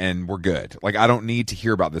and we're good. Like, I don't need to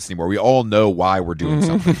hear about this anymore. We all know why we're doing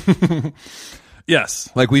something. Yes.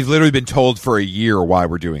 Like, we've literally been told for a year why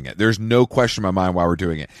we're doing it. There's no question in my mind why we're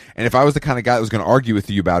doing it. And if I was the kind of guy that was going to argue with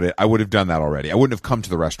you about it, I would have done that already. I wouldn't have come to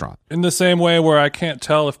the restaurant. In the same way where I can't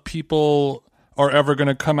tell if people are ever going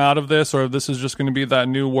to come out of this, or if this is just going to be that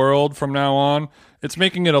new world from now on, it's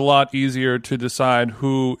making it a lot easier to decide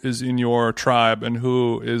who is in your tribe and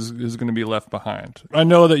who is going to be left behind. I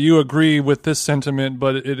know that you agree with this sentiment,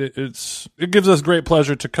 but it gives us great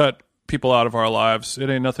pleasure to cut people out of our lives. It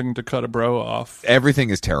ain't nothing to cut a bro off. Everything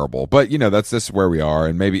is terrible, but this is where we are,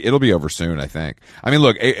 and maybe it'll be over soon, I think. I mean,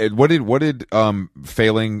 look, what did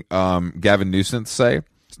failing Gavin Newsom say?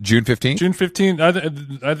 June 15th? June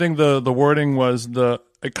 15th. I think the wording was the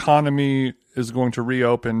economy is going to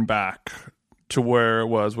reopen back to where it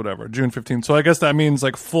was, whatever, June 15th. So I guess that means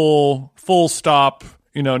like full stop,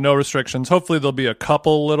 no restrictions. Hopefully there'll be a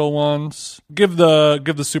couple little ones. Give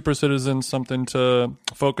the super citizens something to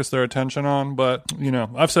focus their attention on. But,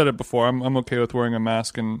 I've said it before. I'm okay with wearing a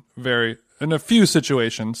mask in a few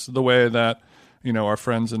situations, the way that our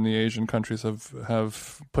friends in the Asian countries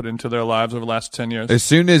have put into their lives over the last 10 years. As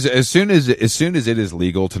soon as it is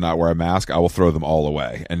legal to not wear a mask, I will throw them all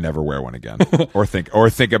away and never wear one again, or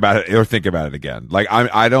think about it again. Like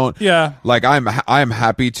I'm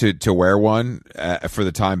happy to wear one for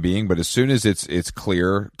the time being, but as soon as it's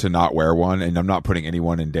clear to not wear one and I'm not putting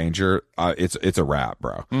anyone in danger, it's a wrap,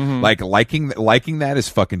 bro. Mm-hmm. Like liking that is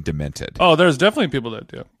fucking demented. Oh, there's definitely people that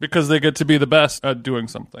do, because they get to be the best at doing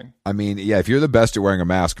something. I mean, yeah, if you're the best at wearing a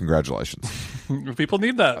mask, congratulations. People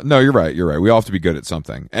need that. No, you're right. We all have to be good at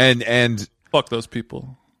something. And fuck those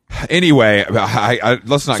people. Anyway,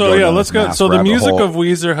 let's not go. So yeah, let's go. So the music of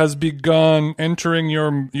Weezer has begun entering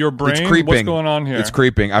your brain. It's creeping. What's going on here? It's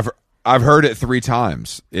creeping. I've heard it 3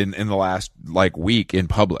 times in the last week in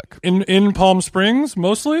public. In Palm Springs,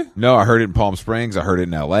 mostly? No, I heard it in Palm Springs. I heard it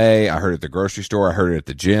in L.A. I heard it at the grocery store. I heard it at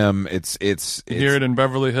the gym. It's you hear it in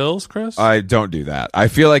Beverly Hills, Chris? I don't do that. I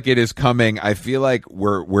feel like it is coming. I feel like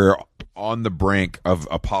we're on the brink of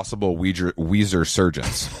a possible Weezer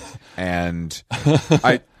surgence. And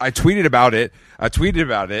I tweeted about it.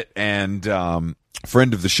 And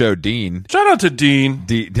friend of the show, Dean. Shout out to Dean.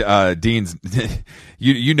 Dean's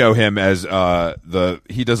you know him as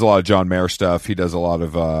he does a lot of John Mayer stuff. He does a lot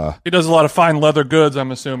of fine leather goods,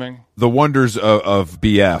 I'm assuming. The wonders of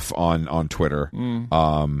BF on Twitter.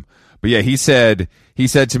 But yeah, he said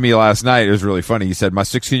to me last night, it was really funny. He said, my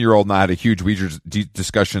 16-year-old and I had a huge Weezer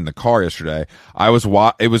discussion in the car yesterday.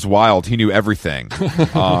 It was wild. He knew everything.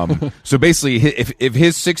 So basically, if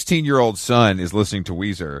his 16-year-old son is listening to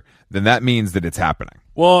Weezer, then that means that it's happening.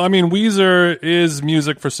 Well, I mean, Weezer is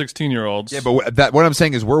music for 16-year-olds. Yeah, but what I'm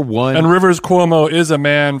saying is we're one. And Rivers Cuomo is a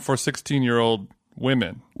man for 16-year-old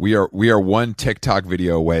women. We are one TikTok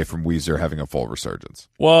video away from Weezer having a full resurgence.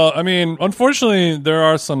 Well, I mean, unfortunately, there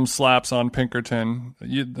are some slaps on Pinkerton.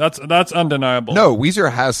 That's undeniable. No,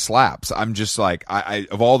 Weezer has slaps. I'm just like, I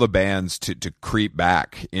of all the bands to creep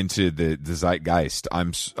back into the zeitgeist,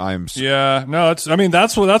 I'm. Yeah, no,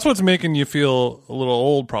 that's what's making you feel a little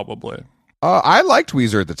old, probably. I liked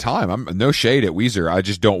Weezer at the time. I'm no shade at Weezer. I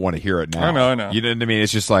just don't want to hear it now. I know. You know what I mean?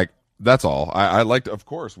 It's just like. That's all. I liked, of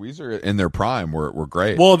course, Weezer in their prime were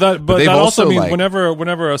great. Well, but that also means whenever a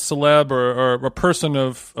celeb or a person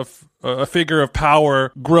of a figure of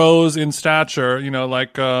power grows in stature,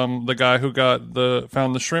 like the guy who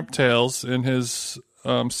found the shrimp tails in his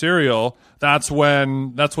cereal. That's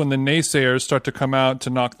when the naysayers start to come out to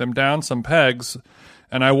knock them down some pegs.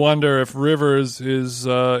 And I wonder if Rivers is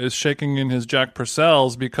shaking in his Jack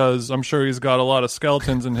Purcells, because I'm sure he's got a lot of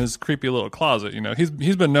skeletons in his creepy little closet.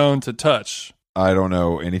 He's been known to touch. I don't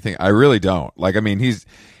know anything. I really don't. Like, I mean, he's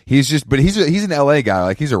an LA guy.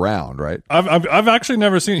 Like, he's around, right? I've actually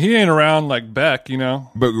never seen. He ain't around like Beck,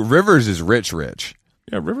 But Rivers is rich.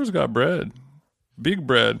 Yeah, Rivers got bread, big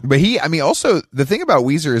bread. But also the thing about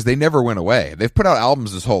Weezer is they never went away. They've put out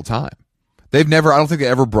albums this whole time. They've never. I don't think they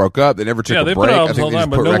ever broke up. They never took a break. Put out I think all time,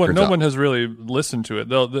 but no one has really listened to it.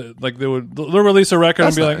 They'll release a record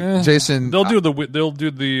and be like, Jason. They'll do the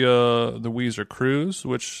Weezer cruise,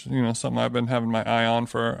 which something I've been having my eye on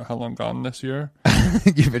for how long gone this year.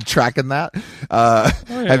 You've been tracking that.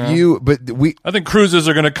 Have you? But I think cruises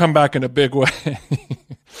are going to come back in a big way.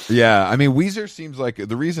 Yeah, I mean, Weezer seems like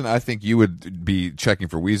the reason I think you would be checking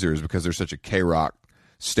for Weezer is because they're such a K-rock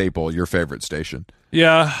staple, your favorite station.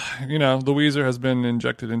 Yeah, the Weezer has been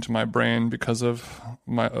injected into my brain because of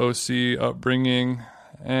my OC upbringing.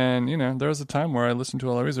 And, there was a time where I listened to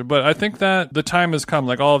a lot of Weezer. But I think that the time has come,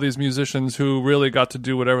 like all of these musicians who really got to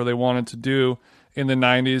do whatever they wanted to do in the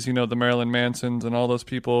 90s, the Marilyn Mansons and all those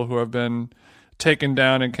people who have been taken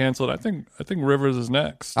down and canceled. I think Rivers is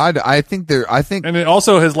next. I think, and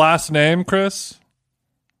also his last name, Chris,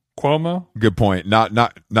 Cuomo. Good point. Not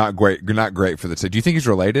great. Not great for the. Do you think he's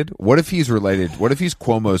related? What if he's related? What if he's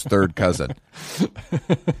Cuomo's third cousin?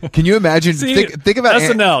 Can you imagine? Think about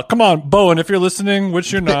SNL. Come on, Bowen. If you're listening,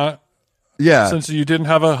 which you're not. Yeah. Since you didn't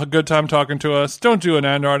have a good time talking to us, don't do an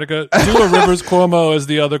Antarctica. Do a Rivers Cuomo as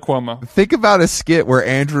the other Cuomo. Think about a skit where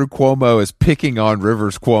Andrew Cuomo is picking on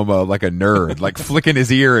Rivers Cuomo like a nerd, like flicking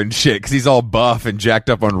his ear and shit because he's all buff and jacked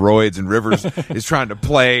up on roids, and Rivers is trying to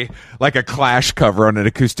play like a Clash cover on an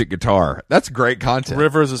acoustic guitar. That's great content.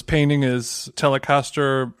 Rivers is painting his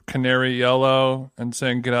Telecaster canary yellow and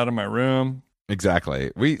saying, "Get out of my room."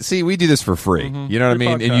 Exactly. We do this for free. You know what Free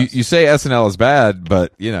I mean? podcast. And you say SNL is bad,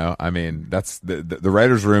 but I mean, that's the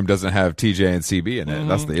writer's room doesn't have TJ and CB in it.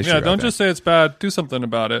 That's the issue. Yeah, don't just say it's bad. Do something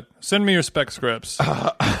about it. Send me your spec scripts.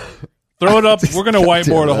 Throw it up. We're gonna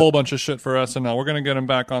whiteboard a whole bunch of shit for SNL. We're gonna get them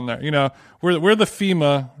back on there. We're the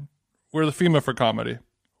FEMA. We're the FEMA for comedy.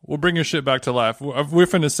 We'll bring your shit back to life. We're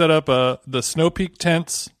finna set up the Snow Peak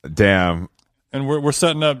tents. Damn. And we're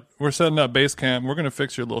setting up base camp. We're gonna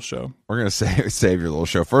fix your little show. We're gonna save your little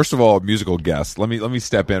show. First of all, musical guest. Let me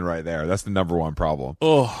step in right there. That's the number one problem.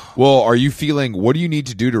 Oh, well, are you feeling? What do you need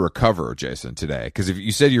to do to recover, Jason, today? Because if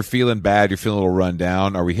you said you're feeling bad, you're feeling a little run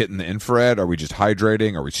down. Are we hitting the infrared? Are we just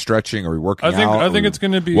hydrating? Are we stretching? Are we working out? I think it's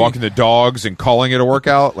gonna be walking the dogs and calling it a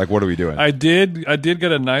workout. Like, what are we doing? I did get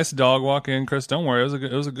a nice dog walk in, Chris. Don't worry,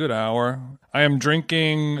 it was a good hour. I am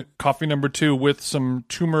drinking coffee number 2 with some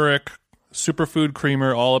turmeric superfood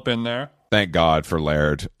creamer all up in there. Thank God for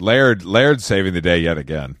Laird. Laird saving the day yet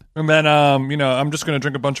again. And then I'm just gonna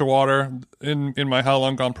drink a bunch of water in my How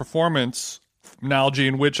Long Gone performance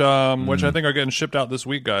Nalgene, which I think are getting shipped out this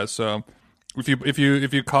week, guys. So if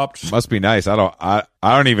you copped, must be nice. I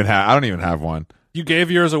don't even have one. You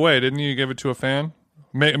gave yours away, didn't you? You gave it to a fan.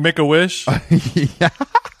 Make a wish. Yeah.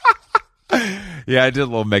 Yeah, I did a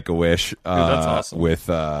little make a wish. That's awesome. With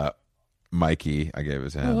Mikey, I gave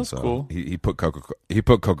it to him. Oh, that's cool. He put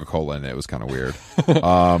Coca-Cola in it. It was kind of weird.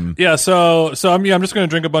 Yeah, so I'm just gonna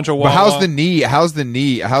drink a bunch of water. But how's the knee? How's the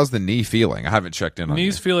knee feeling? I haven't checked in on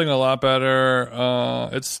knee's feeling a lot better.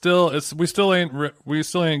 We still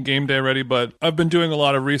ain't game day ready, but I've been doing a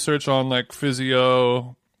lot of research on like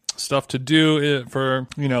physio stuff to do for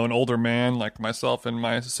an older man like myself in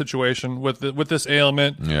my situation with this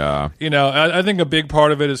ailment. Yeah, I think a big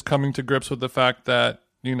part of it is coming to grips with the fact that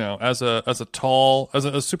as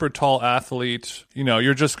a super tall athlete,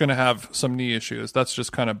 you're just going to have some knee issues. That's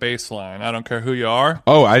just kind of baseline. I don't care who you are.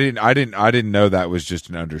 Oh, I didn't know that was just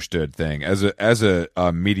an understood thing. As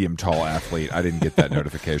a medium tall athlete, I didn't get that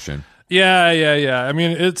notification. Yeah. I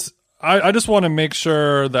mean, I just want to make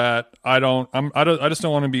sure that I just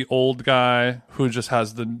don't want to be old guy who just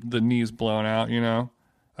has the knees blown out,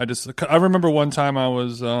 I remember one time I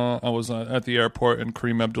was at the airport and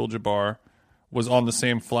Kareem Abdul-Jabbar was on the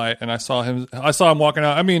same flight, and I saw him walking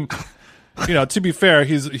out. I mean, to be fair,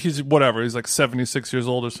 he's whatever. He's like 76 years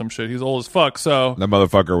old or some shit. He's old as fuck. So the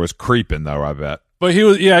motherfucker was creeping though, I bet. But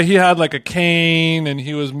he had like a cane, and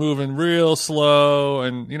he was moving real slow,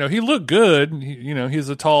 and he looked good. He's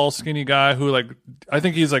a tall, skinny guy who I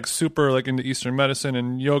think he's like super like into Eastern medicine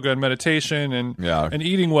and yoga and meditation and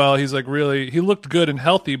eating well. He's like he looked good and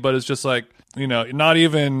healthy, but it's just like, not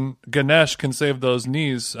even Ganesh can save those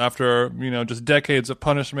knees after, just decades of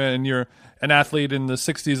punishment, and you're an athlete in the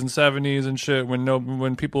 60s and 70s and shit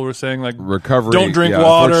when people were saying like recovery, don't drink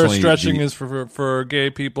water, stretching is for gay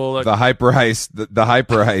people. Like, the hyper ice, the the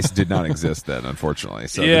hyper ice did not exist then, unfortunately.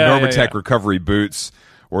 So Yeah, the Normatec recovery boots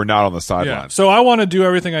were not on the Yeah. sidelines. So I want to do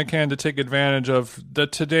everything I can to take advantage of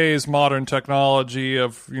today's modern technology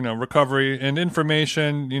of, recovery and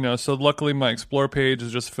information, So luckily my Explore page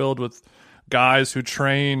is just filled with guys who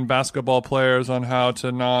train basketball players on how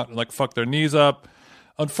to not fuck their knees up.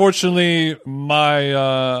 Unfortunately,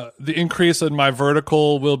 the increase in my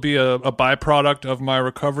vertical will be a byproduct of my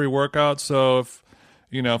recovery workout. So if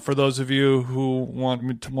for those of you who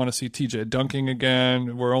want to see TJ dunking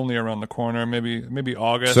again, we're only around the corner. Maybe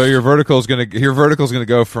August. So your vertical's gonna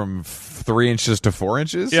go from 3 inches to 4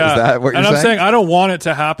 inches. Yeah, Is that what you're saying? saying? I'm saying I don't want it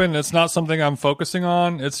to happen. It's not something I'm focusing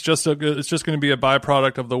on. It's just going to be a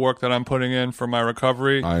byproduct of the work that I'm putting in for my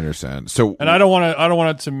recovery. I understand. So, and I don't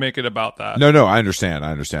want it to make it about that. No, I understand.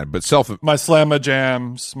 But my slamma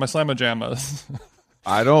jammas.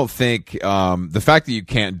 I don't think the fact that you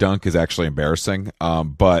can't dunk is actually embarrassing.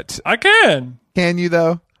 But I can. Can you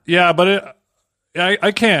though? Yeah, but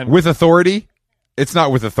I can with authority. It's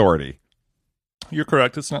not with authority. You're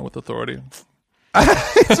correct. It's not with authority.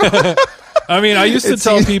 I mean, I used to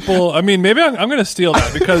tell people. I mean, maybe I'm going to steal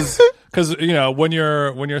that because when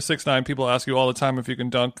you're 6'9", people ask you all the time if you can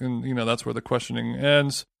dunk, and that's where the questioning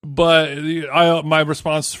ends. But my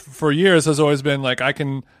response for years has always been like, I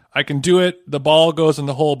can do it. The ball goes in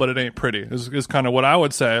the hole, but it ain't pretty. Is kind of what I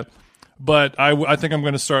would say. But I think I'm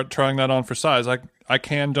going to start trying that on for size. I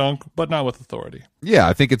can dunk, but not with authority. Yeah,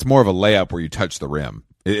 I think it's more of a layup where you touch the rim.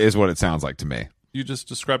 It is what it sounds like to me. You just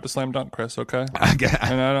described a slam dunk, Chris, okay?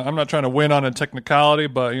 And I'm not trying to win on a technicality,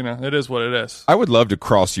 but, it is what it is. I would love to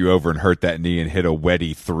cross you over and hurt that knee and hit a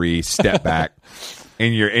wetty 3 step back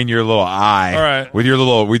in your little eye. All right. With your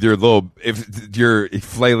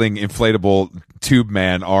flailing inflatable tube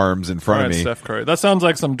man arms in front of me. Steph Curry. That sounds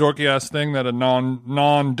like some dorky ass thing that a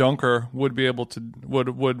non-dunker would be able to would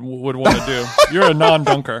want to do. You're a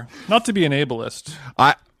non-dunker. Not to be an ableist.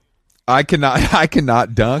 I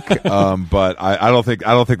cannot dunk, but I don't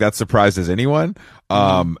think that surprises anyone.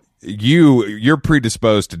 You're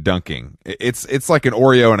predisposed to dunking. It's like an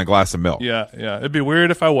Oreo and a glass of milk. Yeah. It'd be weird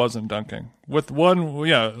if I wasn't dunking. With one,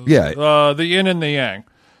 the yin and the yang.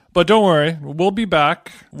 But don't worry, we'll be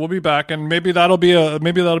back. And maybe that'll be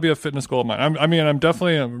a fitness goal of mine. I'm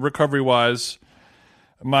definitely recovery wise.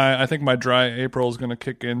 I think my dry April is going to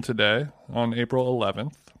kick in today on April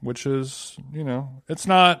 11th. Which is, it's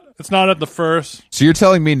not at the first. So you're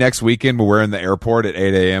telling me next weekend when we're in the airport at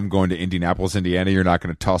 8 a.m. going to Indianapolis, Indiana, you're not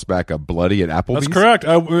going to toss back a bloody at Applebee's? That's correct.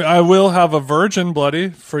 I will have a virgin bloody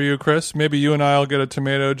for you, Chris. Maybe you and I will get a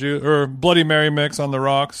tomato juice or Bloody Mary mix on the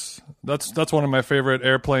rocks. That's one of my favorite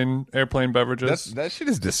airplane beverages. That shit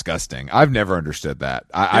is disgusting. I've never understood that.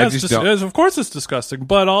 Of course it's disgusting,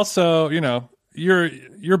 but also,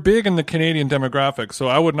 you're big in the Canadian demographic, so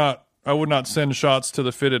I would not send shots to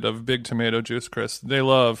the fitted of big tomato juice, Chris. They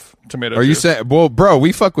love tomato juice. Are you saying, well, bro,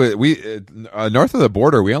 we fuck with, north of the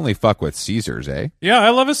border, we only fuck with Caesars, eh? Yeah, I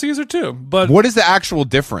love a Caesar too. But what is the actual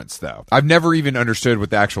difference, though? I've never even understood what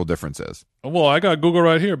the actual difference is. Well, I got Google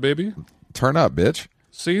right here, baby. Turn up, bitch.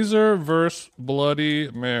 Caesar versus Bloody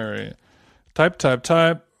Mary. Type.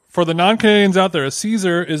 For the non-Canadians out there, a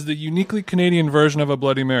Caesar is the uniquely Canadian version of a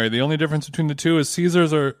Bloody Mary. The only difference between the two is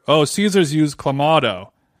Caesars use Clamato.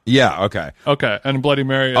 Yeah. Okay. And Bloody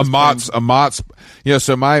Mary. A Mott's.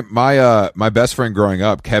 So my best friend growing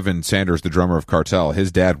up, Kevin Sanders, the drummer of Cartel,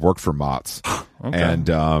 his dad worked for Mott's,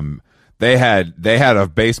 and they had a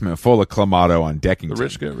basement full of Clamato on Deckington. The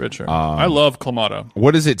rich get richer. I love Clamato.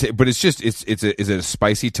 What is it? But is it a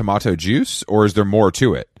spicy tomato juice, or is there more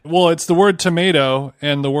to it? Well, it's the word tomato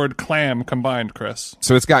and the word clam combined, Chris.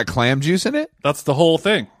 So it's got clam juice in it. That's the whole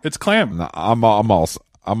thing. It's clam. No, I'm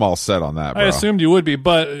all set on that, bro. I assumed you would be,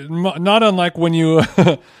 but not unlike when you,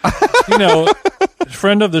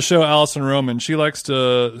 friend of the show, Allison Roman, she likes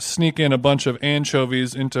to sneak in a bunch of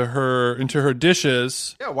anchovies into her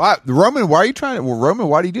dishes. Yeah, why, Roman? Why are you trying to? Well, Roman,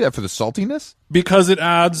 why do you do that, for the saltiness? Because it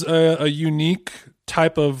adds a unique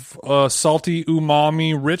type of salty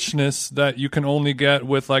umami richness that you can only get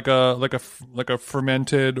with like a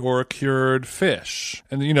fermented or a cured fish.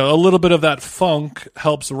 And a little bit of that funk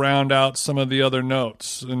helps round out some of the other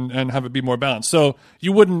notes and have it be more balanced. So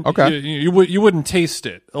you wouldn't you wouldn't taste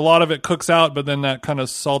it. A lot of it cooks out, but then that kind of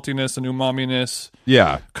saltiness and umaminess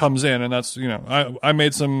comes in, and that's I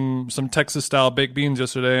made some Texas style baked beans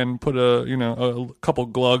yesterday and put a couple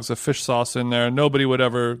glugs of fish sauce in there. Nobody would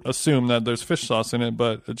ever assume that there's fish sauce in it,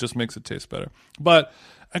 but it just makes it taste better. But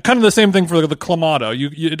kind of the same thing for the Clamato.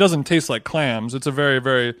 It doesn't taste like clams. It's a very,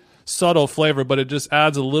 very subtle flavor, but it just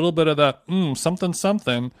adds a little bit of that something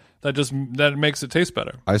that makes it taste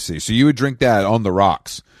better. I see. So you would drink that on the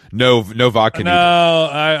rocks. no vodka. No,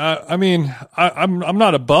 I mean, I'm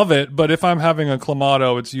not above it, but if I'm having a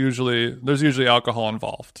clamato, there's usually alcohol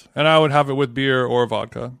involved, and I would have it with beer or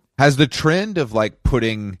vodka. Has the trend of like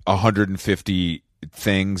putting 150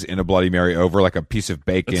 things in a Bloody Mary over, like a piece of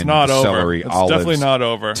bacon, it's not celery, over. It's olives, definitely not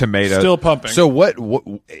over. Tomato, still pumping. So what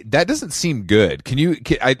that doesn't seem good.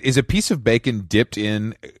 Is a piece of bacon dipped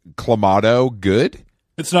in clamato good?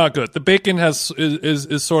 It's not good. The bacon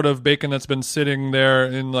is sort of bacon that's been sitting there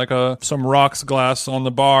in like some rocks glass on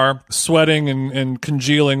the bar, sweating and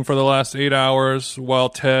congealing for the last 8 hours while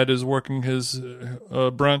Ted is working his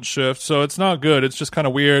brunch shift. So it's not good. It's just kind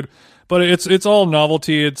of weird. But it's all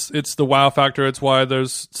novelty. It's the wow factor. It's why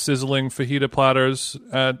there's sizzling fajita platters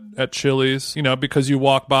at Chili's, because you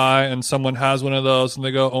walk by and someone has one of those and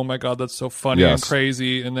they go, "Oh my God, that's so funny and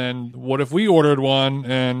crazy." And then what if we ordered one?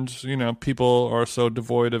 And people are so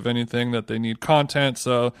devoid of anything that they need content.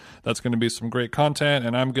 So that's going to be some great content.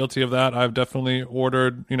 And I'm guilty of that. I've definitely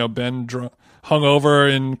ordered, been hungover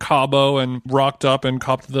in Cabo and rocked up and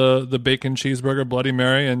copped the bacon cheeseburger Bloody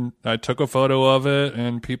Mary, and I took a photo of it,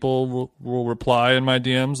 and people will reply in my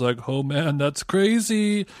DMs like, "Oh man, that's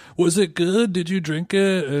crazy. Was it good? Did you drink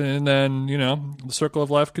it?" And then, the circle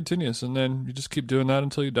of life continues, and then you just keep doing that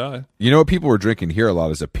until you die. You know what people were drinking here a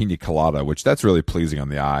lot is a pina colada, which that's really pleasing on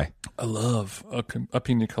the eye. I love a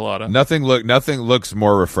pina colada. Nothing looks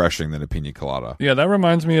more refreshing than a pina colada. Yeah, that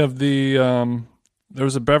reminds me of the there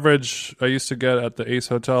was a beverage I used to get at the Ace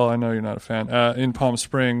Hotel. I know you're not a fan. In Palm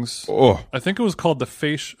Springs. Oh, I think it was called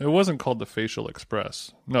It wasn't called the Facial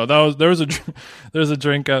Express. No, there was a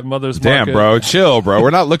drink at Mother's Market. Damn, bro, chill, bro. We're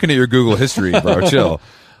not looking at your Google history, bro. Chill.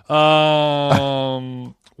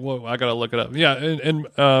 Whoa, I gotta look it up. Yeah, and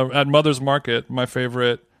at Mother's Market, my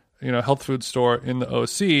favorite, health food store in the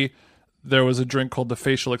OC, there was a drink called the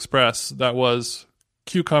Facial Express that was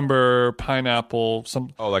cucumber, pineapple,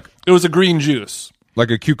 it was a green juice. Like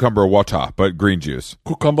a cucumber water, but green juice.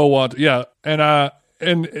 Cucumber water, yeah.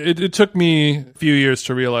 And it took me a few years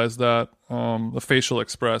to realize that the Facial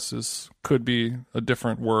Express could be a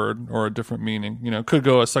different word or a different meaning. Could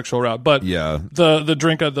go a sexual route. But yeah, the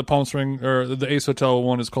drink at the Palm Spring or the Ace Hotel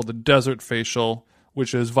one is called the Desert Facial,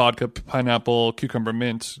 which is vodka, pineapple, cucumber,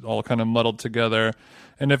 mint, all kind of muddled together.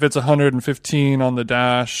 And if it's 115 on the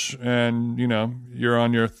dash and, you're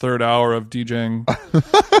on your third hour of DJing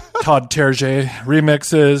Todd Terje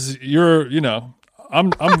remixes,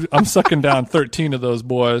 I'm sucking down 13 of those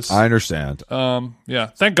boys. I understand.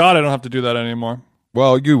 Yeah. Thank God I don't have to do that anymore.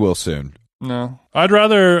 Well, you will soon. No. I'd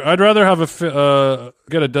rather have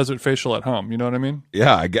get a desert facial at home. You know what I mean?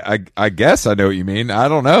 Yeah, I guess I know what you mean. I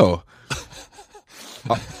don't know.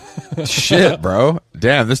 Shit, bro.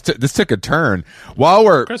 Damn, this took a turn.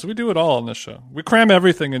 Chris, we do it all on this show. We cram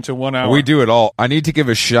everything into 1 hour. We do it all. I need to give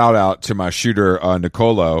a shout out to my shooter,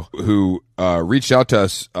 Nicolo, who reached out to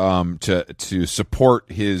us to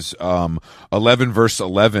support his 11 versus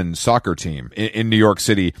 11 soccer team in New York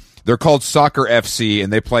City. They're called Soccer FC,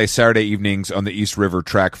 and they play Saturday evenings on the East River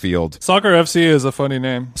track field. Soccer FC is a funny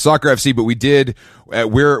name. Soccer FC, but we did.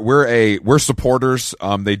 We're supporters.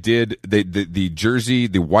 They did the jersey,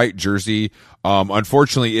 the white jersey.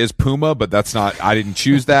 Unfortunately, is Puma, but that's not. I didn't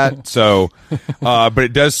choose that. So, but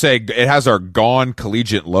it does say it has our Gone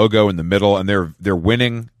Collegiate logo in the middle, and they're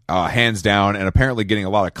winning. Hands down, and apparently getting a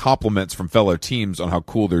lot of compliments from fellow teams on how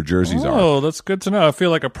cool their jerseys are. Oh, that's good to know. I feel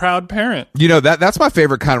like a proud parent. That's my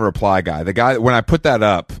favorite kind of reply guy. The guy, when I put that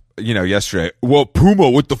up, yesterday, well, Puma,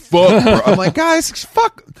 what the fuck, bro? I'm like, guys,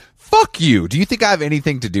 fuck you. Do you think I have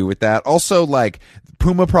anything to do with that? Also, like,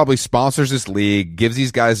 Puma probably sponsors this league, gives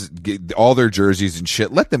these guys all their jerseys and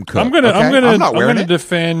shit. Let them cook. I'm gonna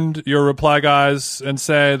defend your reply guys and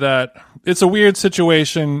say that it's a weird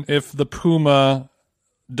situation if the Puma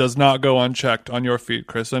does not go unchecked on your feed,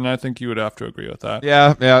 Chris, and I think you would have to agree with that.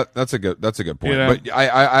 Yeah, that's a good point. But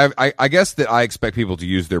I guess that I expect people to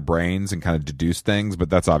use their brains and kind of deduce things, but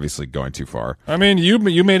that's obviously going too far. I mean, you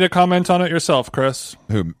made a comment on it yourself, Chris.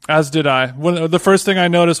 Who? As did I. The first thing I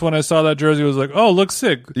noticed when I saw that jersey was like, oh, looks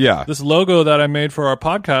sick. Yeah. This logo that I made for our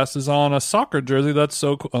podcast is on a soccer jersey. That's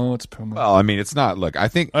so cool. Oh, it's Puma. Well, I mean, it's not. Look, I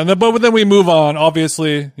think. But then we move on.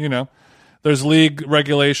 Obviously, there's league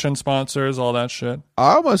regulation, sponsors, all that shit.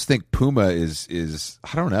 I almost think Puma is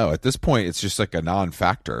I don't know. At this point, it's just like a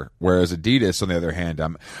non-factor. Whereas Adidas, on the other hand,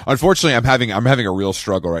 I'm having a real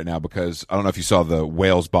struggle right now because I don't know if you saw the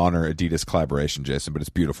Wales Bonner Adidas collaboration, Jason, but it's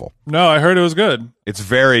beautiful. No, I heard it was good. It's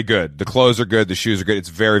very good. The clothes are good. The shoes are good. It's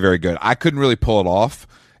very, very good. I couldn't really pull it off.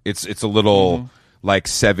 It's a little like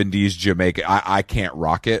 70s Jamaica. I can't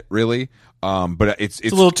rock it really. But it's a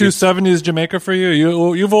little too 70s Jamaica for you.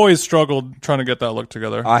 You've always struggled trying to get that look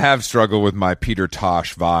together. I have struggled with my Peter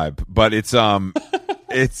Tosh vibe, but it's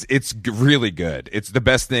it's really good. It's the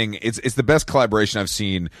best thing. It's the best collaboration I've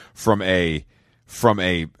seen from a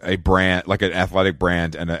brand, like an athletic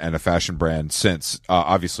brand and a fashion brand since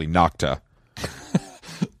obviously Nocta.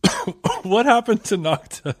 What happened to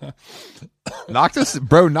Nocta?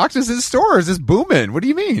 Nocta's in stores. It's booming. What do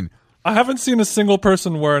you mean? I haven't seen a single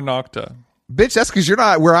person wear a Nocta. Bitch, that's because you're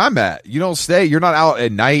not where I'm at. You don't stay. You're not out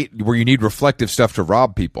at night where you need reflective stuff to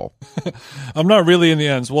rob people. I'm not really in the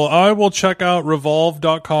ends. Well, I will check out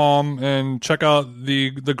revolve.com and check out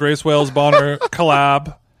the Grace Wales Bonner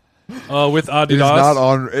collab with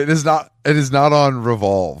Adidas. It is not on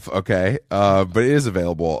Revolve, okay? But it is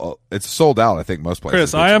available. It's sold out, I think, most places.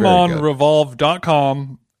 Chris, I am on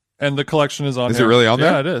revolve.com and the collection is on Is it really on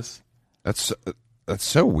there? Yeah, it is. That's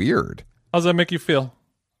so weird. How does that make you feel?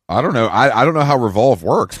 I don't know. I don't know how Revolve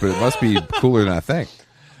works, but it must be cooler than I think.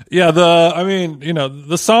 Yeah,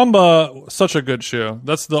 the Samba, such a good shoe.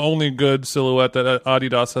 That's the only good silhouette that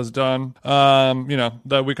Adidas has done.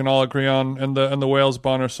 That we can all agree on. And the Wales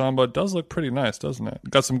Bonner Samba does look pretty nice, doesn't it?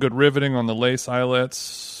 Got some good riveting on the lace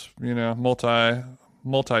eyelets.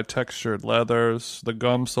 Multi-textured leathers. The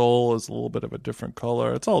gum sole is a little bit of a different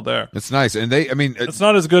color. It's all there. It's nice, and it's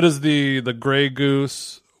not as good as the Grey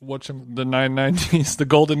Goose. The 990s, the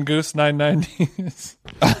Golden Goose 990s.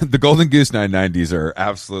 The Golden Goose 990s are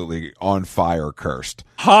absolutely on fire, cursed.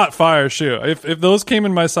 Hot fire shoe. If those came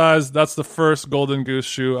in my size, that's the first Golden Goose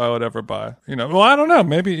shoe I would ever buy. Well, I don't know.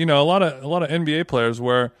 Maybe a lot of NBA players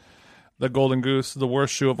wear the Golden Goose, the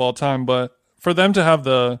worst shoe of all time. But for them to have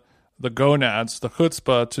the gonads, the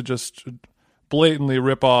chutzpah to just blatantly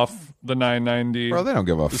rip off the 990. Bro, they don't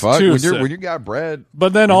give a fuck when you got bread.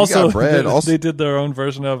 But then they did their own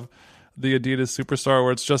version of the Adidas Superstar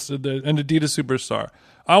where it's just an Adidas Superstar.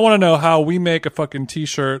 I want to know how we make a fucking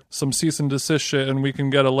t-shirt, some cease and desist shit, and we can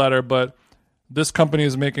get a letter, but this company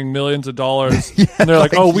is making millions of dollars. Yeah, and they're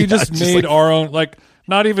like, we just made our own. Like,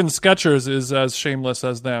 not even Skechers is as shameless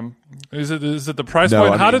as them. Is it the price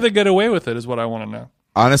point? How do they get away with it is what I want to know.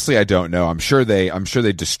 Honestly, I don't know. I'm sure they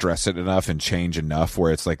distress it enough and change enough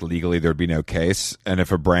where it's like legally there'd be no case. And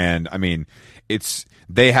if a brand, I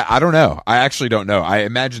don't know. I actually don't know. I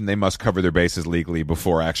imagine they must cover their bases legally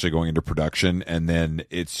before actually going into production, and then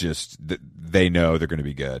it's just they know they're going to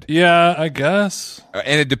be good. Yeah, I guess.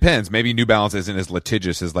 And it depends. Maybe New Balance isn't as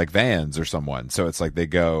litigious as like Vans or someone, so it's like they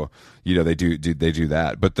go, they do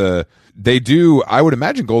that. But they do. I would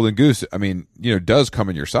imagine Golden Goose, does come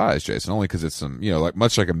in your size, Jason, only because it's some,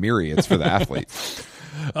 much like a Miri, it's for the athlete.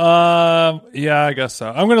 Yeah, I guess so.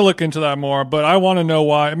 I'm going to look into that more, but I want to know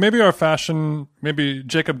why. Maybe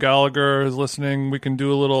Jacob Gallagher is listening. We can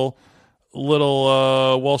do a little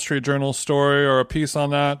Wall Street Journal story or a piece on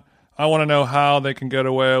that. I want to know how they can get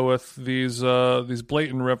away with these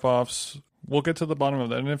blatant ripoffs. We'll get to the bottom of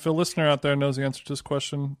that. And if a listener out there knows the answer to this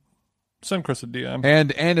question, send Chris a DM.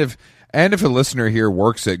 And if a listener here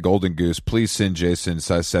works at Golden Goose, please send Jason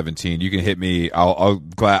size 17. You can hit me.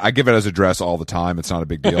 I give it as address all the time. It's not a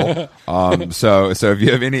big deal. So if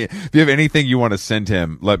you have anything you want to send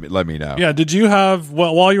him, let me know. Yeah. Did you have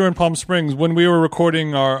while you were in Palm Springs when we were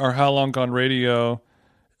recording our How Long Gone Radio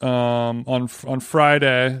on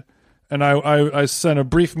Friday? And I sent a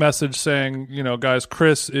brief message saying, guys,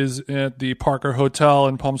 Chris is at the Parker Hotel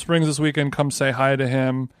in Palm Springs this weekend. Come say hi to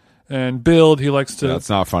him. And build, he likes to... That's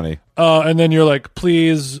not funny. And then you're like,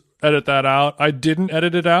 please edit that out. I didn't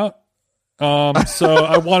edit it out. So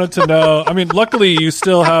I wanted to know... luckily you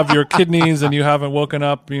still have your kidneys and you haven't woken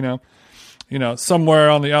up, somewhere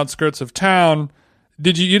on the outskirts of town.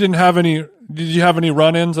 Did you have any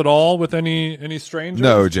run-ins at all with any strangers?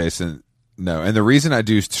 No, Jason. No, and the reason I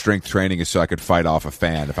do strength training is so I could fight off a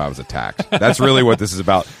fan if I was attacked. That's really what this is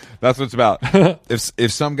about. That's what it's about.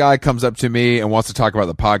 If some guy comes up to me and wants to talk about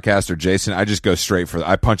the podcast or Jason, I just go straight for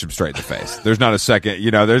I punch him straight in the face. There's not a second,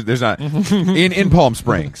 there's not in Palm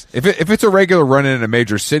Springs. If it's a regular run in a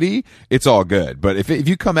major city, it's all good. But if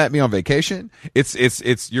you come at me on vacation,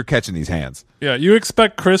 it's you're catching these hands. Yeah, you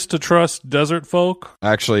expect Chris to trust desert folk?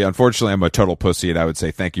 Actually, unfortunately, I'm a total pussy, and I would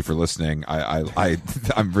say thank you for listening.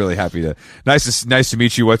 I'm really happy to nice to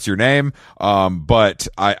meet you. What's your name? But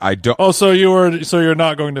I don't. Oh, so you're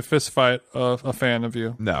not going to fist fight a fan of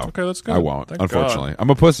you? No. Okay, that's good. I won't. Thank unfortunately, God. I'm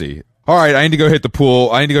a pussy. All right, I need to go hit the pool.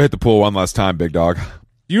 One last time, big dog.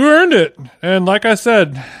 You earned it. And like I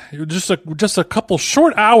said, just a couple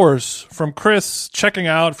short hours from Chris checking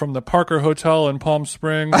out from the Parker Hotel in Palm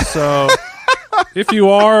Springs. So if you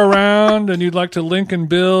are around and you'd like to link and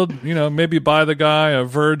build, maybe buy the guy a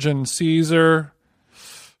Virgin Caesar,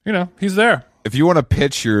 he's there. If you want to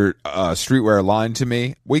pitch your streetwear line to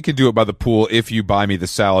me, we can do it by the pool. If you buy me the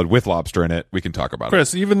salad with lobster in it, we can talk about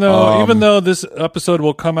Chris, even though this episode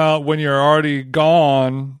will come out when you're already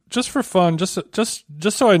gone, just for fun, just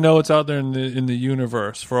so I know it's out there in the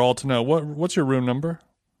universe for all to know. What's your room number?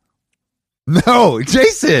 No,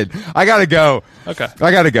 Jason, I gotta go. Okay.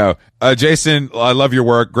 I gotta go. Jason, I love your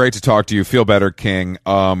work. Great to talk to you. Feel better, King.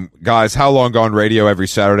 Guys, How Long Gone Radio every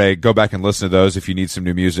Saturday. Go back and listen to those if you need some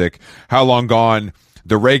new music. How Long Gone,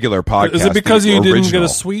 the regular podcast. Is it because you didn't get a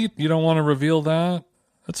suite? You don't want to reveal that?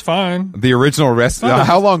 That's fine. The original recipe.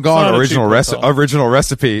 How Long Gone? Original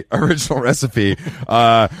recipe.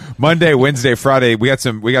 Monday, Wednesday, Friday. We got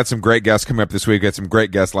some great guests coming up this week. We had some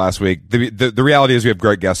great guests last week. The reality is we have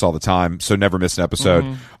great guests all the time, so never miss an episode.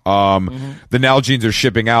 The Nalgene's are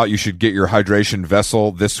shipping out. You should get your hydration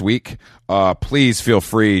vessel this week. Please feel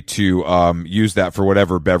free to use that for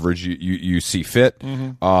whatever beverage you see fit.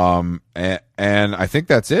 And I think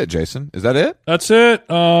that's it, Jason. Is that it? That's it.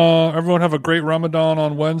 Everyone have a great Ramadan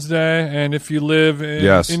on Wednesday. And if you live in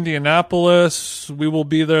Indianapolis, we will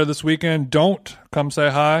be there this weekend. Don't come say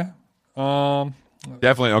hi.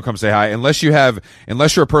 Definitely don't come say hi unless you're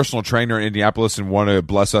a personal trainer in Indianapolis and want to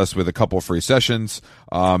bless us with a couple of free sessions.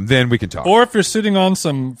 Then we can talk. Or if you're sitting on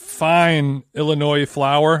some fine Indiana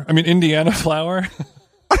flour.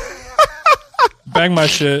 Bang my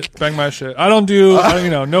shit. I don't do,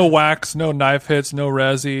 no wax, no knife hits, no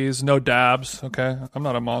resis, no dabs. Okay. I'm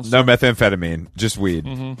not a monster. No methamphetamine, just weed.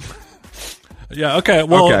 Yeah. Okay.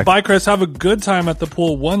 Well, bye, Chris. Have a good time at the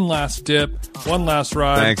pool. One last dip, one last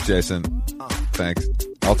ride. Thanks, Jason. Thanks.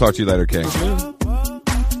 I'll talk to you later, King.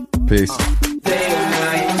 Peace. Day and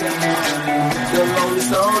night, the lonely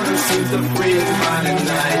stoner seems to free his mind at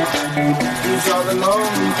night. He's all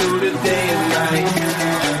alone through the day and night.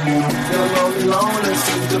 The lonely loner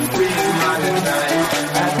seems to free his mind at night.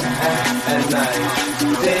 At night,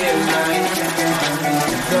 day and night.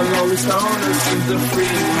 The lonely stoner seems to free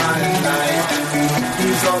his mind at night.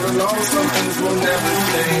 He's all alone, some things will never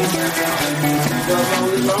change. The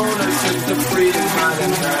lonely loner seems to free his mind at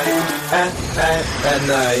night. At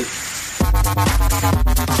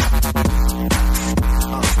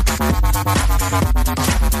night.